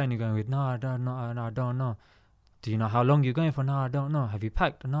which airline you're going with? No, I don't know. Do you know how long you're going for? No, I don't know. Have you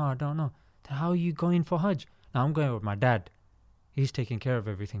packed? No, I don't know. Then how are you going for Hajj? No, I'm going with my dad. He's taking care of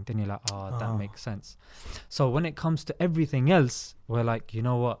everything. Then you're like, that makes sense. So when it comes to everything else, we're like, you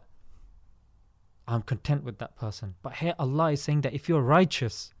know what? I'm content with that person. But here Allah is saying that if you're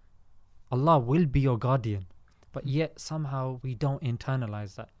righteous, Allah will be your guardian. But yet somehow we don't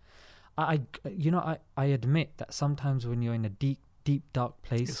internalize that. I admit that sometimes when you're in a deep, dark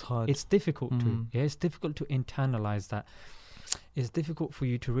place, it's hard. It's difficult to. Yeah, it's difficult to internalize that. It's difficult for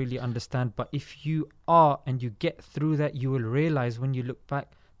you to really understand. But if you are and you get through that, you will realize when you look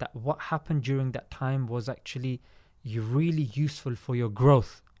back that what happened during that time was actually really useful for your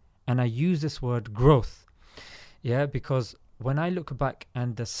growth. And I use this word growth. Yeah, because when I look back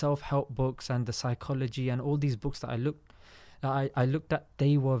and the self-help books and the psychology and all these books that I looked at,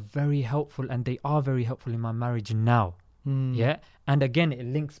 they were very helpful, and they are very helpful in my marriage now. Yeah. And again, it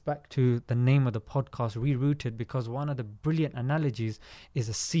links back to the name of the podcast, Rerooted, because one of the brilliant analogies is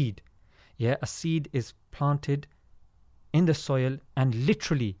a seed. Yeah. A seed is planted in the soil, and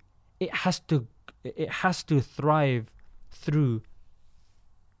literally it has to thrive through,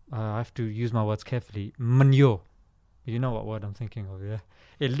 I have to use my words carefully, manure. You know what word I'm thinking of, yeah?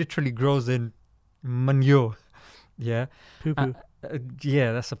 It literally grows in manure. Yeah. Poo-poo.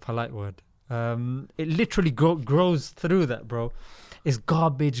 Yeah, that's a polite word. It literally grows through that, bro. It's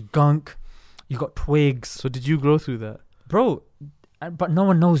garbage, gunk. You got twigs. So did you grow through that? Bro, but no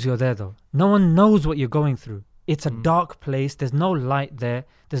one knows you're there, though. No one knows what you're going through. It's a dark place. There's no light there.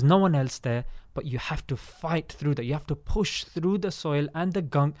 There's no one else there. But you have to fight through that. You have to push through the soil and the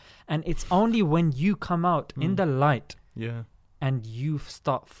gunk. And it's only when you come out in the light and you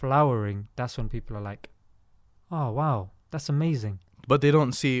start flowering, that's when people are like, oh, wow, that's amazing. But they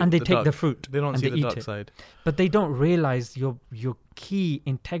don't see and they take the fruit. They don't see the dark side. But they don't realize your key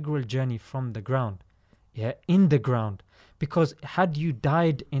integral journey from the ground. Yeah, in the ground. Because had you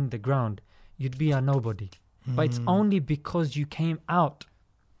died in the ground, you'd be a nobody. But it's only because you came out.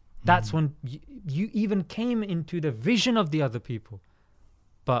 That's when you even came into the vision of the other people.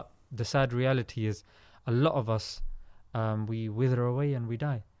 But the sad reality is a lot of us, we wither away and we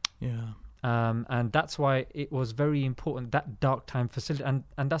die. Yeah. And that's why it was very important, that dark time facility.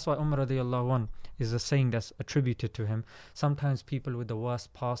 And that's why Umar radiallahu anh is a saying that's attributed to him. Sometimes people with the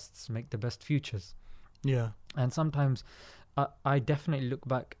worst pasts make the best futures. Yeah. And sometimes I definitely look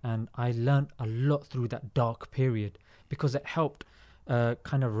back and I learned a lot through that dark period, because it helped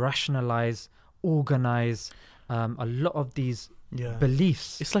kind of rationalize, organize a lot of these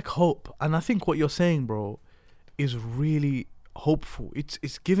beliefs. It's like hope. And I think what you're saying, bro, is really hopeful.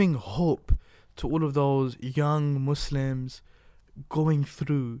 It's giving hope to all of those young Muslims going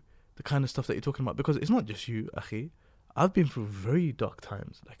through the kind of stuff that you're talking about. Because it's not just you, akhi. I've been through very dark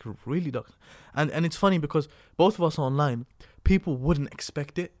times, like really dark. And it's funny because both of us are online. People wouldn't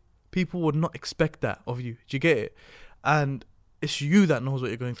expect it. People would not expect that of you. Do you get it? And it's you that knows what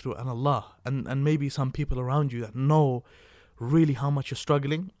you're going through, and Allah, and maybe some people around you that know really how much you're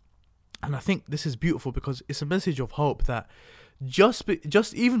struggling. And I think this is beautiful because it's a message of hope that just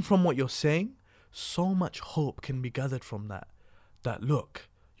even from what you're saying, so much hope can be gathered from that. That look,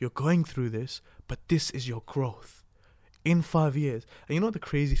 you're going through this, but this is your growth. In 5 years. And you know what the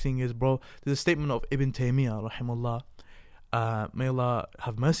crazy thing is, bro? There's a statement of Ibn Taymiyyah, rahimahullah. May Allah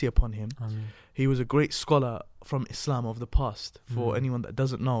have mercy upon him. He was a great scholar from Islam of the past, for anyone that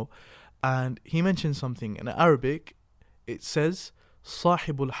doesn't know. And he mentioned something. In Arabic, it says,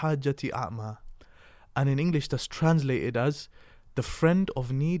 Sahibul hajjati a'ma. And in English, that's translated as, the friend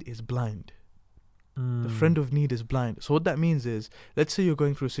of need is blind. The friend of need is blind. So what that means is, let's say you're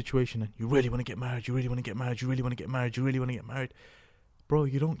going through a situation and you really want to get married, you really want to get married, you really want to get married, you really want to get married. Bro,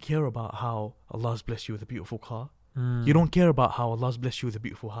 you don't care about how Allah's blessed you with a beautiful car. You don't care about how Allah's blessed you with a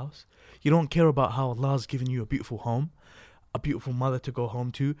beautiful house. You don't care about how Allah's given you a beautiful home, a beautiful mother to go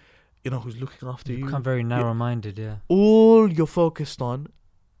home to, you know, who's looking after you. You become very narrow-minded, yeah. All you're focused on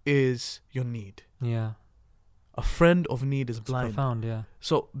is your need. Yeah. A friend of need is blind. Profound, yeah.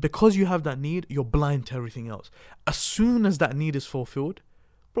 So because you have that need, you're blind to everything else. As soon as that need is fulfilled,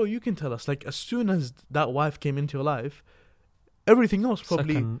 bro, you can tell us, like, as soon as that wife came into your life, everything else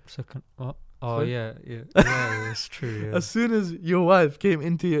probably... Second, what? Oh, Sorry? yeah, it's true, yeah. As soon as your wife came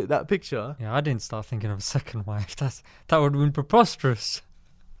into that picture... Yeah, I didn't start thinking of a second wife. That would have been preposterous.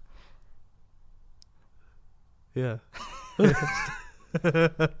 Yeah.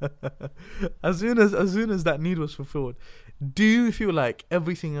 as soon as that need was fulfilled, do you feel like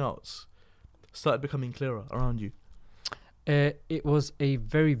everything else started becoming clearer around you? It was a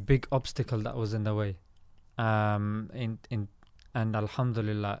very big obstacle that was in the way. And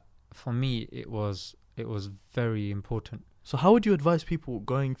alhamdulillah, for me, it was very important. So how would you advise people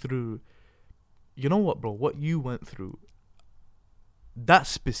going through, you know what, bro, what you went through, that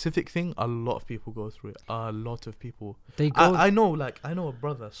specific thing, a lot of people go through it. A lot of people. They go. I know a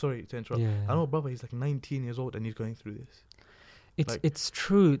brother, sorry to interrupt. Yeah. I know a brother, he's like 19 years old and he's going through this. It's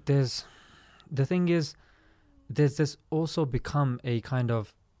true. The thing is, there's also become a kind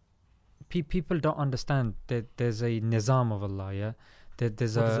of, people don't understand that there's a nizam of Allah, yeah? What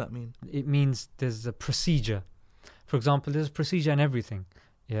does that mean? It means there's a procedure. For example, there's a procedure in everything.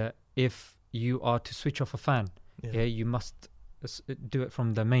 Yeah, if you are to switch off a fan, yeah, you must do it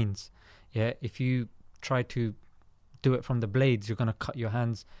from the mains. Yeah, if you try to do it from the blades, you're gonna cut your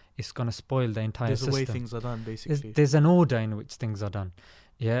hands. It's gonna spoil the entire system. There's a way things are done, basically. There's an order in which things are done.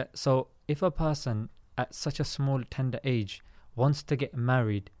 Yeah, so if a person at such a small, tender age wants to get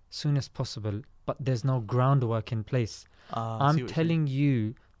married soon as possible, but there's no groundwork in place, I'm telling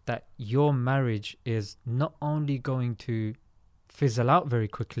you that your marriage is not only going to fizzle out very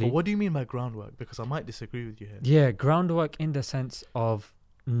quickly. But what do you mean by groundwork? Because I might disagree with you here. Yeah, groundwork in the sense of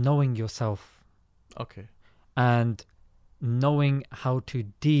knowing yourself. Okay. And knowing how to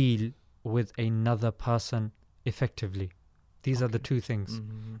deal with another person effectively. These are the two things.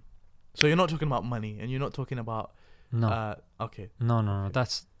 Mm-hmm. So you're not talking about money, and you're not talking about... No. Okay. No. Okay.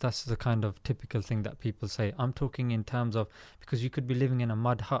 That's the kind of typical thing that people say. I'm talking in terms of, because you could be living in a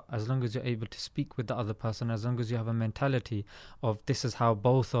mud hut, as long as you're able to speak with the other person, as long as you have a mentality of this is how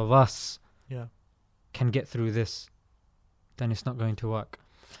both of us can get through this, then it's not going to work.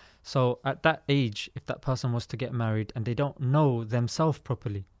 So at that age, if that person was to get married and they don't know themselves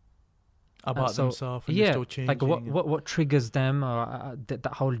properly about themselves, and they're still changing, like what triggers them, or that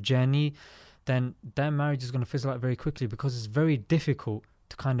whole journey, then their marriage is going to fizzle out very quickly, because it's very difficult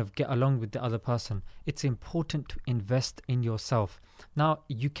to kind of get along with the other person. It's important to invest in yourself. Now,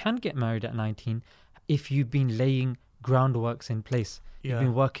 you can get married at 19 if you've been laying groundworks in place. You've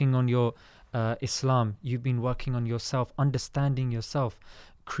been working on your Islam. You've been working on yourself, understanding yourself,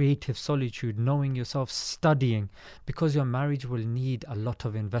 creative solitude, knowing yourself, studying, because your marriage will need a lot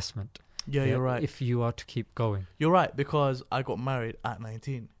of investment. Yeah, you're right. If you are to keep going. You're right, because I got married at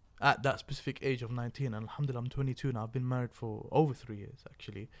 19. At that specific age of 19, and alhamdulillah, I'm 22 now. I've been married for over 3 years,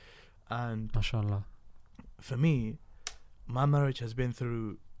 actually. And mashallah, for me, my marriage has been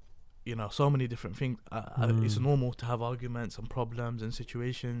through, so many different things. It's normal to have arguments and problems and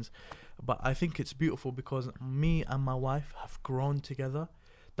situations, but I think it's beautiful because me and my wife have grown together.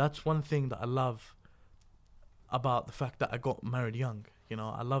 That's one thing that I love about the fact that I got married young.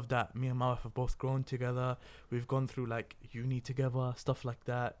 I love that me and my wife have both grown together. We've gone through like uni together, stuff like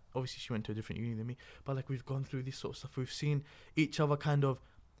that. Obviously she went to a different uni than me, but like we've gone through this sort of stuff. We've seen each other kind of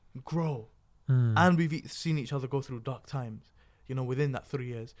grow, and we've seen each other go through dark times, within that 3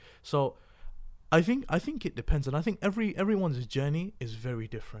 years. So I think it depends, and I think everyone's journey is very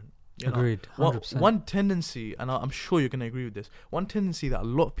different. Agreed, 100%. One tendency, and I'm sure you're going to agree with this, one tendency that a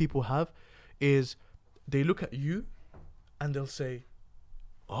lot of people have is they look at you and they'll say,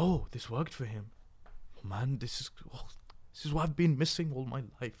 oh, this worked for him. Man, this is what I've been missing all my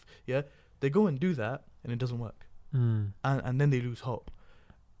life. Yeah, they go and do that, and it doesn't work, and then they lose hope.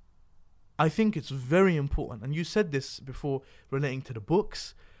 I think it's very important. And you said this before relating to the books.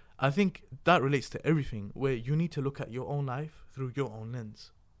 I think that relates to everything, where you need to look at your own life through your own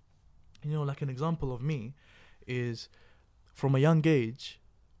lens. You know, like an example of me is from a young age,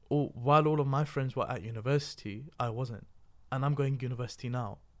 while all of my friends were at university, I wasn't. And I'm going to university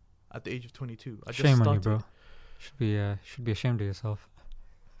now at the age of 22. I just Shame started. on you, bro. Should be ashamed of yourself.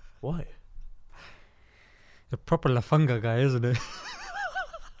 Why? You're proper Lafunga guy, isn't it?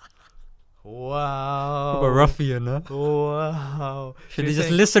 Wow. Proper ruffian, huh? Wow. Should You're have just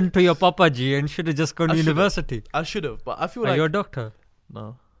saying- listened to your Papa G and should have just gone to I should've. university. I should have, but I feel Are like... you a doctor?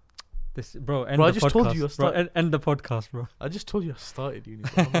 No. Bro, end Bro, I the just podcast. told you you're bro, end the podcast, bro. I just told you I started uni.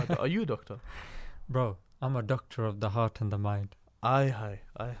 Bro. Are you a doctor? Bro, I'm a doctor of the heart and the mind. Aye, hi.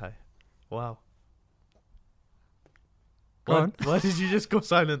 Wow. Go on. Why did you just go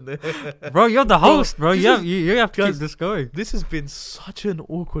silent there? Bro, you're the host, bro. this You is- have to guys, keep this going. This has been such an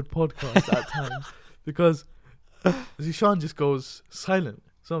awkward podcast at times because Zishan just goes silent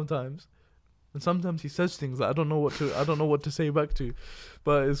sometimes, and sometimes he says things that I don't know what to say back to,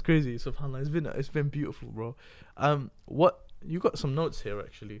 but it's crazy. SubhanAllah, it's been beautiful, bro. What you got some notes here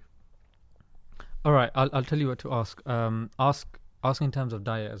actually? All right, I'll tell you what to ask. Ask in terms of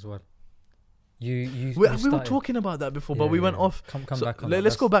diet as well. You We were started- talking about that before, but we went off. Come So back on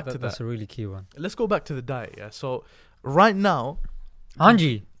let's that. go back to That's that. a really key one. Let's go back to the diet. Yeah. So right now,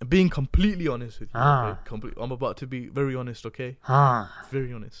 Anji. being completely honest with you, Ah. okay? I'm about to be very honest. Okay, Ah.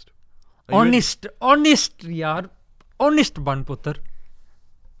 very honest. Are you ready? Honest, yaar. Honest ban putter.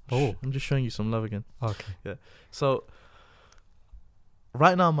 Oh. I'm just showing you some love again. Okay. So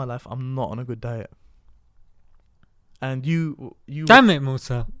right now in my life, I'm not on a good diet. And you Damn it,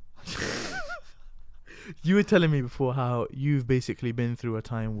 Musa. you were telling me before how you've basically been through a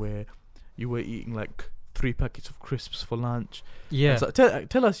time where you were eating like 3 packets of crisps for lunch. Yeah. So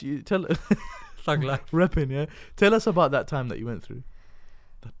tell us, Thug life. repping, yeah. Tell us about that time that you went through.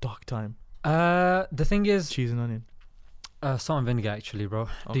 That dark time. The thing is, Cheese and onion. salt and vinegar, actually, bro.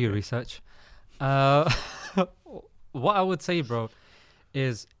 Do your Okay. research. What I would say, bro,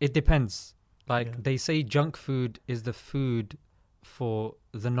 is it depends. Like Yeah. they say, junk food is the food for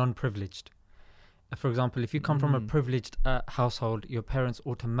the non-privileged. For example, if you come from a Mm. privileged household, your parents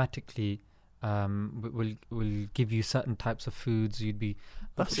automatically will give you certain types of foods. You'd be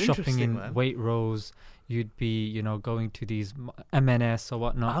That's shopping in interesting, man. Waitrose. You'd be, going to these M&S or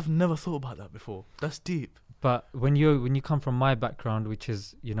whatnot. I've never thought about that before. That's deep. But when you come from my background, which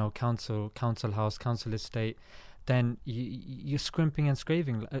is council house, council estate, then you're scrimping and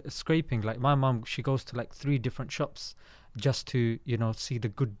scraping. Like my mum, she goes to like 3 different shops just to see the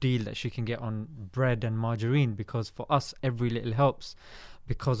good deal that she can get on bread and margarine, because for us every little helps,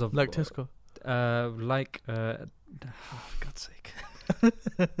 because of Like Tesco. God's sake. Go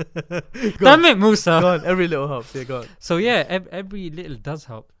Damn on. it, Musa. Go on, every little helps. Yeah, go on. So yeah, every little does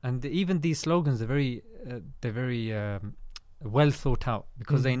help, and even these slogans are very well thought out,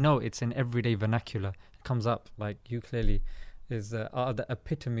 because they Mhm. know it's in everyday vernacular. It comes up like you clearly is are the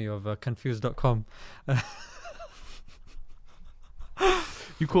epitome of confused.com.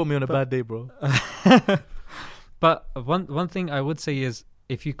 You caught me on a bad day, bro. But one thing I would say is,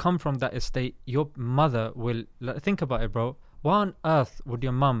 if you come from that estate, your mother will think about it, bro. Why on earth would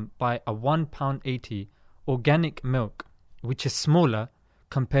your mum buy a £1.80 organic milk, which is smaller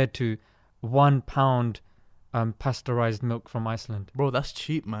compared to £1 pasteurized milk from Iceland? Bro, that's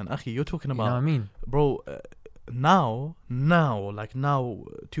cheap, man. Akhi, you're talking You know what I about, mean? bro, now,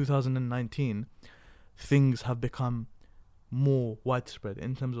 2019, things have become more widespread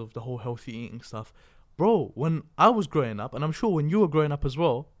in terms of the whole healthy eating stuff. Bro, when I was growing up, and I'm sure when you were growing up as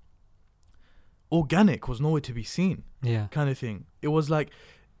well, organic was nowhere to be seen, Yeah. kind of thing. It was like,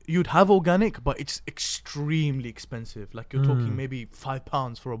 you'd have organic, but it's extremely expensive. Like, you're talking maybe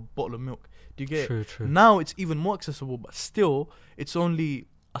 £5 for a bottle of milk. Do you get it? True. Now it's even more accessible, but still, it's only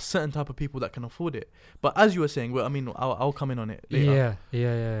a certain type of people that can afford it. But as you were saying, well, I mean, I'll come in on it later.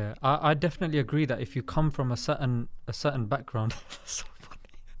 Yeah. I definitely agree that if you come from a certain background, so funny.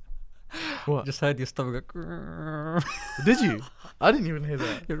 What? Just heard your stomach go. Did you? I didn't even hear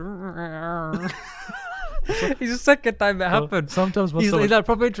that. It's the second time that Bro, happened. sometimes my He's stomach... like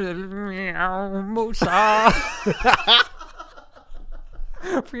proper intro. Musa,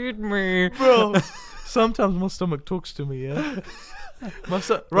 feed me. Bro, sometimes my stomach talks to me, yeah?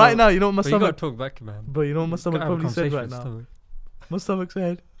 Right now, you know what my But you gotta stomach... talk back, man. Bro, you know what my stomach Gotta have a probably said conversation right with now? stomach. My stomach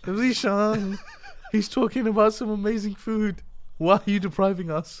said, Zishan, he's talking about some amazing food. Why are you depriving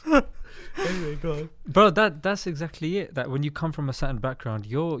us? Anyway, go on. Bro, that's exactly it. That when you come from a certain background,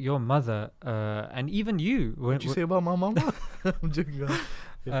 your mother, and even you, What did you say about my mama? I'm joking. Go on.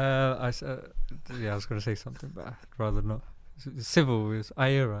 I was going to say something, but I'd rather not. Civil is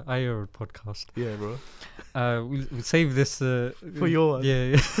Ayura podcast. Yeah, bro. We'll save this For your one.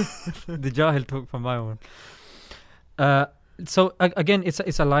 Yeah. The Jahil talk for my one. So again,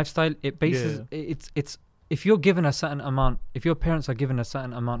 it's a lifestyle. It bases it's if you're given a certain amount, if your parents are given a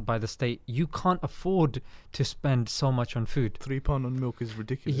certain amount by the state, you can't afford to spend so much on food. £3 on milk is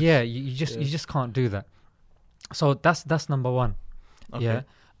ridiculous. Yeah, you just can't do that. So that's number one. Okay.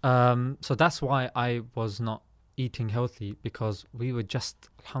 Yeah. So that's why I was not eating healthy, because we were just,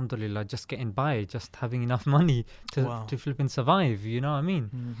 alhamdulillah, just getting by, just having enough money to flip and survive. You know what I mean?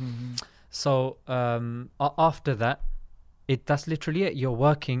 Mm-hmm. So after that, that's literally it. You're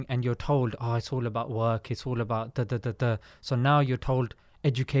working and you're told, oh, it's all about work. It's all about da. So now you're told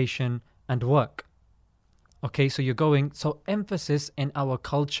education and work. Okay, so you're going. So emphasis in our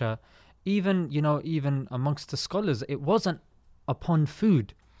culture, even amongst the scholars, it wasn't upon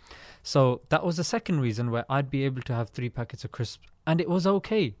food. So that was the second reason where I'd be able to have 3 packets of crisps, and it was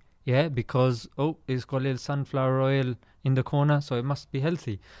okay. Yeah, because it's got a little sunflower oil in the corner, so it must be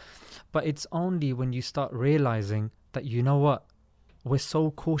healthy. But it's only when you start realizing that, you know what, we're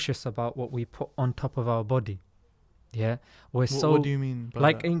so cautious about what we put on top of our body. Yeah, What do you mean by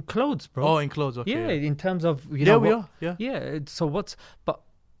like that? in clothes, bro? Oh, in clothes. Okay. Yeah, in terms of We are. Yeah. Yeah. So but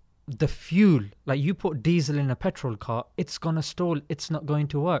the fuel, like you put diesel in a petrol car, it's gonna stall. It's not going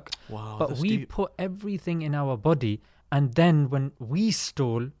to work. Wow. But that's we deep. put everything in our body, and then when we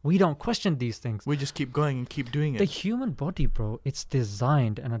stall, we don't question these things. We just keep going and keep doing The it. human body, bro, it's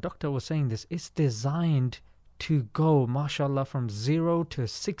designed, and a doctor was saying this, it's designed to go, mashallah, from 0 to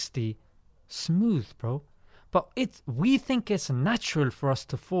 60 smooth, bro. But we think it's natural for us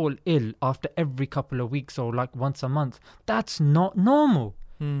to fall ill after every couple of weeks or like once a month. That's not normal.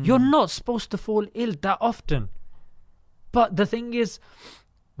 You're not supposed to fall ill that often. But the thing is,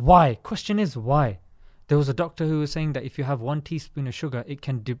 why? Question is, why? There was a doctor who was saying that if you have 1 teaspoon of sugar, it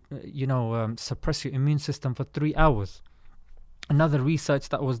can suppress your immune system for 3 hours. Another research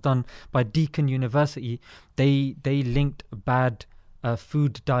that was done by Deakin University, they linked bad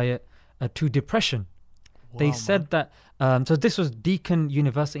food diet to depression. They said that, so this was Deakin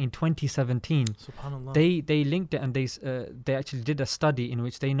University in 2017. Subhanallah. They linked it, and they actually did a study in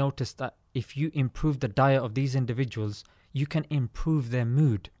which they noticed that if you improve the diet of these individuals, you can improve their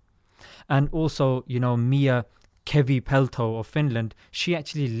mood. And also, Mia Kevi-Pelto of Finland, she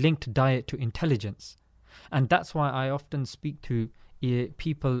actually linked diet to intelligence. And that's why I often speak to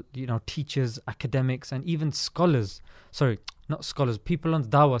people, teachers, academics, and even scholars. Sorry, not scholars, people on the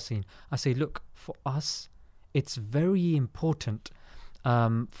dawah scene. I say, look, for us, it's very important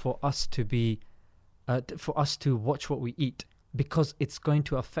for us to watch what we eat, because it's going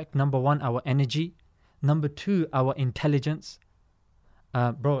to affect, number one, our energy, number two, our intelligence.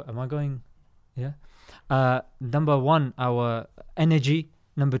 Bro, am I going? Yeah. Number one, our energy.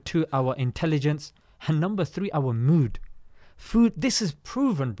 Number two, our intelligence. And number three, our mood. Food, this is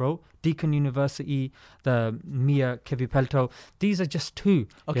proven, bro. Deakin University, the Mia Kevi-Pelto, these are just two.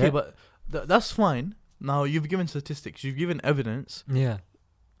 Okay, yeah? but that's fine. Now, you've given statistics, you've given evidence. Yeah.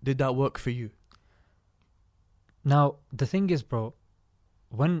 Did that work for you? Now, the thing is, bro,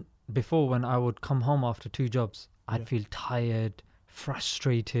 when I would come home after 2 jobs, I'd feel tired,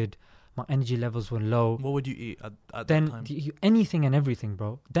 frustrated, my energy levels were low. What would you eat at then that time? Anything and everything,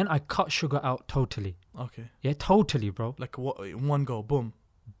 bro. Then I cut sugar out totally. Okay. Yeah, totally, bro. Like what? In one go, boom.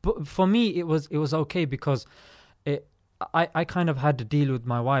 But for me, it was okay, because I kind of had to deal with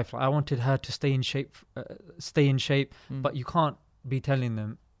my wife. I wanted her to stay in shape, but you can't be telling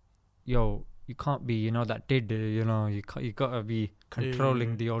them, yo, you can't be, that you gotta be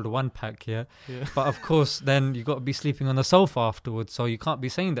controlling the old 1-pack, yeah? But of course, then you gotta be sleeping on the sofa afterwards, so you can't be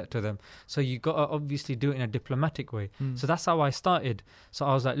saying that to them. So you gotta obviously do it in a diplomatic way. So that's how I started. So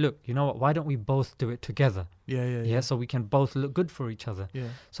I was like, look, you know what? Why don't we both do it together? Yeah. So we can both look good for each other. Yeah.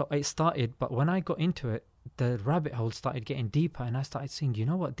 So it started, but when I got into it, the rabbit hole started getting deeper, and I started seeing, you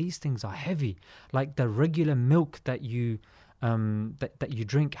know what? These things are heavy. Like the regular milk that you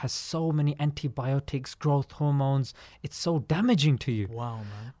drink has so many antibiotics, growth hormones. It's so damaging to you. Wow,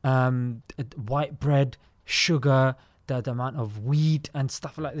 man. White bread, sugar, the amount of wheat and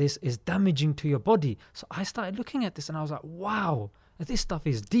stuff like this is damaging to your body. So I started looking at this, and I was like, wow, this stuff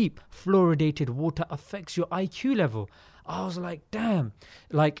is deep. Fluoridated water affects your IQ level. I was like, damn.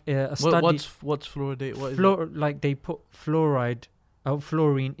 Like a study. What's fluoridate? What is it? Like they put fluorine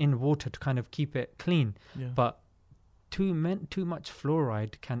in water to kind of keep it clean. Yeah. But too much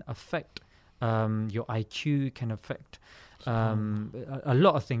fluoride can affect Your IQ can affect a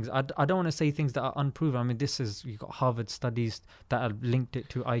lot of things. I don't want to say things that are unproven. I mean, you've got Harvard studies that have linked it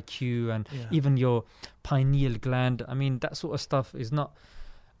to IQ and even your pineal gland. I mean, that sort of stuff is not,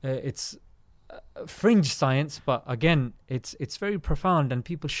 it's fringe science, but again, it's very profound and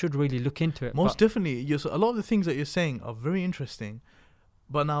people should really look into it. Most definitely. Yes, a lot of the things that you're saying are very interesting.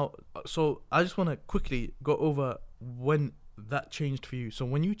 But now, so I just want to quickly go over when that changed for you. So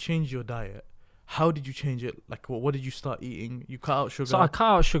when you changed your diet, how did you change it? Like, what did you start eating? You cut out sugar? So I cut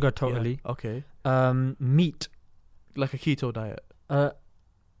out sugar totally. Yeah. Okay. Meat. Like a keto diet?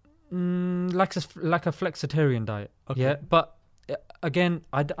 Like a flexitarian diet. Okay. Yeah, but again,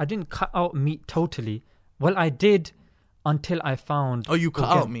 I didn't cut out meat totally. Well, I did until I found... Oh, you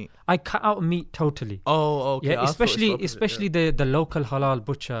cut out meat? I cut out meat totally. Oh, okay. Yeah, especially the local halal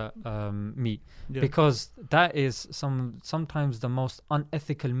butcher meat. Yeah. Because that is sometimes the most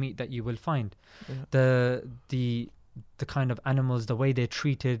unethical meat that you will find. Yeah. The kind of animals, the way they're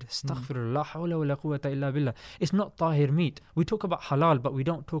treated, astaghfirullah, hawla wa la quwwata illa billah. It's not tahir meat. We talk about halal, but we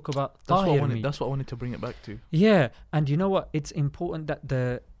don't talk about tahir meat. That's what I wanted to bring it back to. Yeah, and you know what? It's important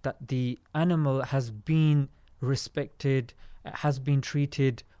that the animal has been respected, has been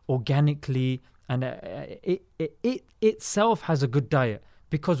treated organically, and it itself has a good diet.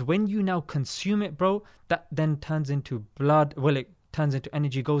 Because when you now consume it, bro, that then turns into blood. Well, it turns into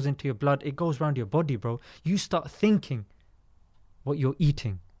energy, goes into your blood. It goes around your body, bro. You start thinking what you're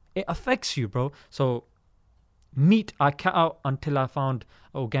eating. It affects you, bro. So meat, I cut out until I found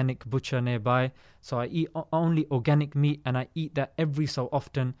organic butcher nearby. So I eat only organic meat, and I eat that every so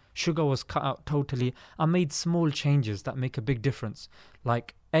often. Sugar was cut out totally. I made small changes that make a big difference.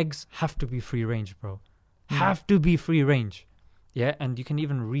 Like eggs have to be free range, bro. Have to be free range. Yeah, and you can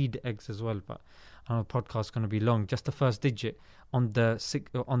even read eggs as well, but I know the podcast's going to be long. Just the first digit on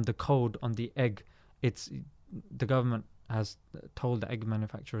the code on the egg, the government has told the egg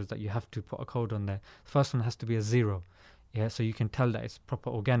manufacturers that you have to put a code on there. The first one has to be a 0. Yeah, so you can tell that it's proper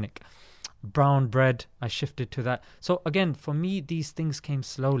organic. Brown bread, I shifted to that. So again, for me, these things came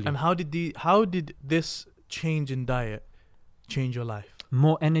slowly. And how did this change in diet change your life?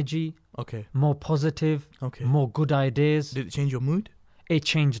 More energy. Okay. More positive. Okay. More good ideas. Did it change your mood? It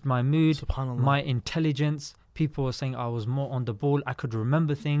changed my mood. SubhanAllah. My intelligence. People were saying I was more on the ball. I could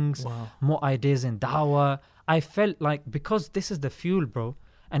remember things. Wow. More ideas in dawah. I felt like, because this is the fuel, bro.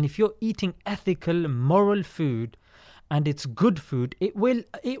 And if you're eating ethical, moral food, and it's good food, it will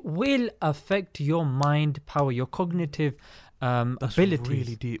affect your mind power, your cognitive That's abilities.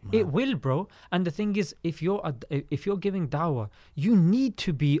 Really deep, man. It will, bro. And the thing is, if you're giving dawah, you need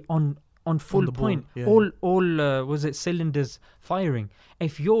to be on full point. Yeah. All cylinders firing.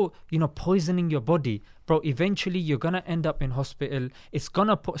 If you're poisoning your body, bro, eventually you're gonna end up in hospital. It's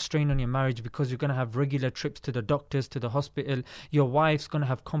gonna put strain on your marriage because you're gonna have regular trips to the doctors, to the hospital. Your wife's gonna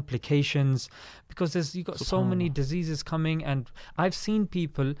have complications because you got so many diseases coming. And I've seen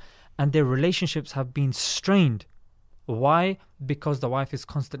people and their relationships have been strained. Why? Because the wife is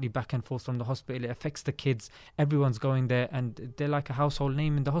constantly back and forth from the hospital. It affects the kids. Everyone's going there and they're like a household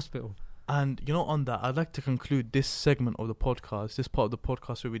name in the hospital. And on that, I'd like to conclude this segment of the podcast, this part of the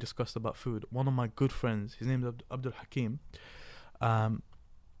podcast where we discussed about food. One of my good friends, his name is Abdul Hakim,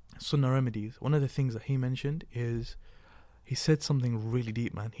 Sunnah Remedies. One of the things that he mentioned is, he said something really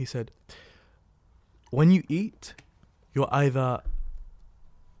deep, man. He said, when you eat, you're either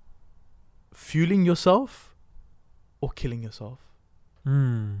fueling yourself or killing yourself.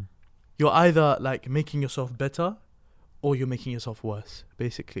 You're either like making yourself better or you're making yourself worse,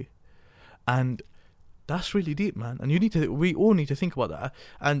 basically. And that's really deep, man. And we all need to think about that.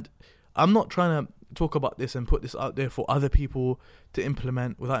 And I'm not trying to talk about this and put this out there for other people to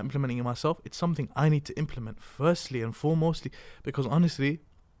implement without implementing it myself. It's something I need to implement firstly and foremostly, because honestly,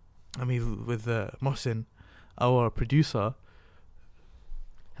 I mean, with Mohsin, our producer.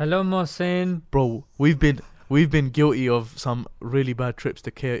 Hello, Mohsin. Bro, we've been guilty of some really bad trips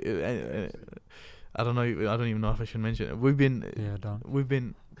to care. I don't even know if I should mention it.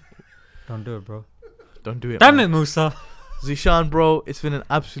 Don't do it, bro. Don't do it. Damn it, Musa. Zishan, bro, it's been an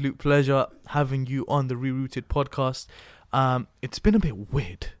absolute pleasure having you on the Rerooted podcast. It's been a bit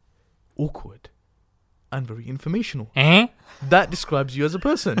weird, awkward, and very informational. That describes you as a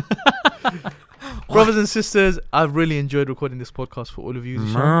person. Brothers and sisters, I've really enjoyed recording this podcast for all of you,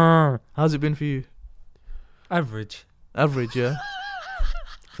 Zishan. How's it been for you? Average, yeah?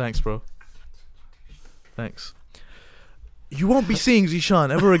 Thanks, bro. Thanks. You won't be seeing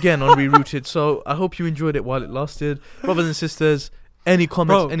Zishan ever again on Rerooted, so I hope you enjoyed it while it lasted. Brothers and sisters, Any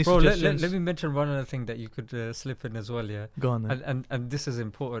comments, any bro, suggestions? let me mention one other thing that you could slip in as well, yeah. Go on then. And this is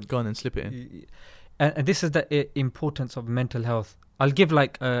important. Go on and slip it in. And this is the importance of mental health. I'll give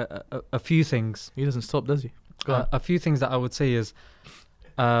like a few things. He doesn't stop, does he? Go on. A few things that I would say is,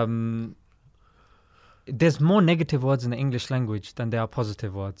 there's more negative words in the English language than there are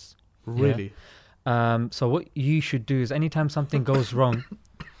positive words. Really? Yeah? So what you should do is anytime something goes wrong,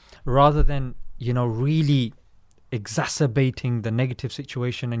 rather than, really exacerbating the negative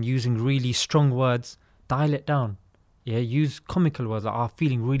situation and using really strong words, dial it down. Yeah, use comical words like,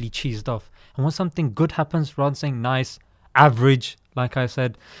 feeling really cheesed off. And when something good happens, rather than saying nice, average, like I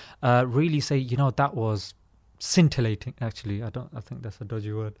said, really say, that was scintillating. Actually, I think that's a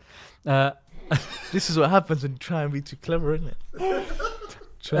dodgy word. This is what happens when you try and be too clever, isn't it?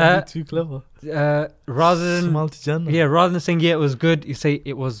 Try and be too clever. Rather than Smile to Jannah. rather than saying it was good, you say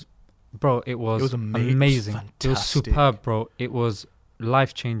it was, bro. It was amazing. It was superb, bro. It was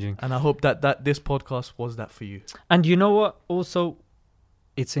life-changing. And I hope that this podcast was that for you. And you know what? Also,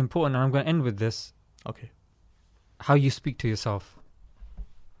 it's important, and I'm going to end with this. Okay. How you speak to yourself.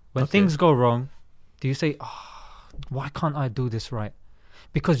 When Okay. things go wrong, do you say, why can't I do this right?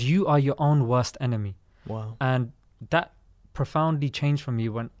 Because you are your own worst enemy. Wow. And that profoundly changed for me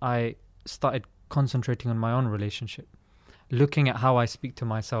when I started concentrating on my own relationship, looking at how I speak to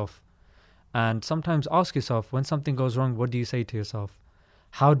myself. And sometimes ask yourself, when something goes wrong, what do you say to yourself?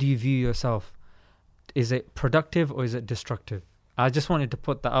 How do you view yourself? Is it productive or is it destructive? I just wanted to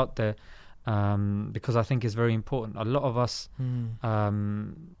put that out there because I think it's very important. A lot of us,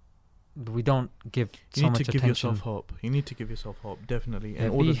 we don't give so much attention. You need to give yourself hope. You need to give yourself hope, definitely.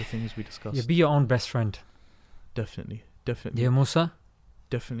 And all of the things we discussed. Yeah, be your own best friend. Definitely. Yeah, Musa?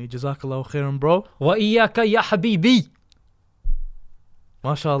 Definitely. Jazakallahu khairan, bro. Wa iyaka ya habibi.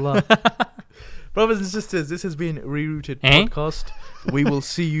 MashaAllah. Brothers and sisters, this has been Rerouted Podcast. We will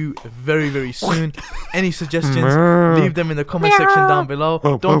see you very, very soon. Any suggestions, leave them in the comment section down below.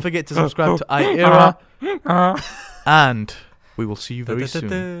 Don't forget to subscribe to iEra. And we will see you very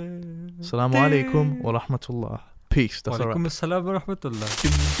soon. Assalamu alaikum wa rahmatullah. Peace. That's all right. Wa alaikum assalam wa rahmatullah.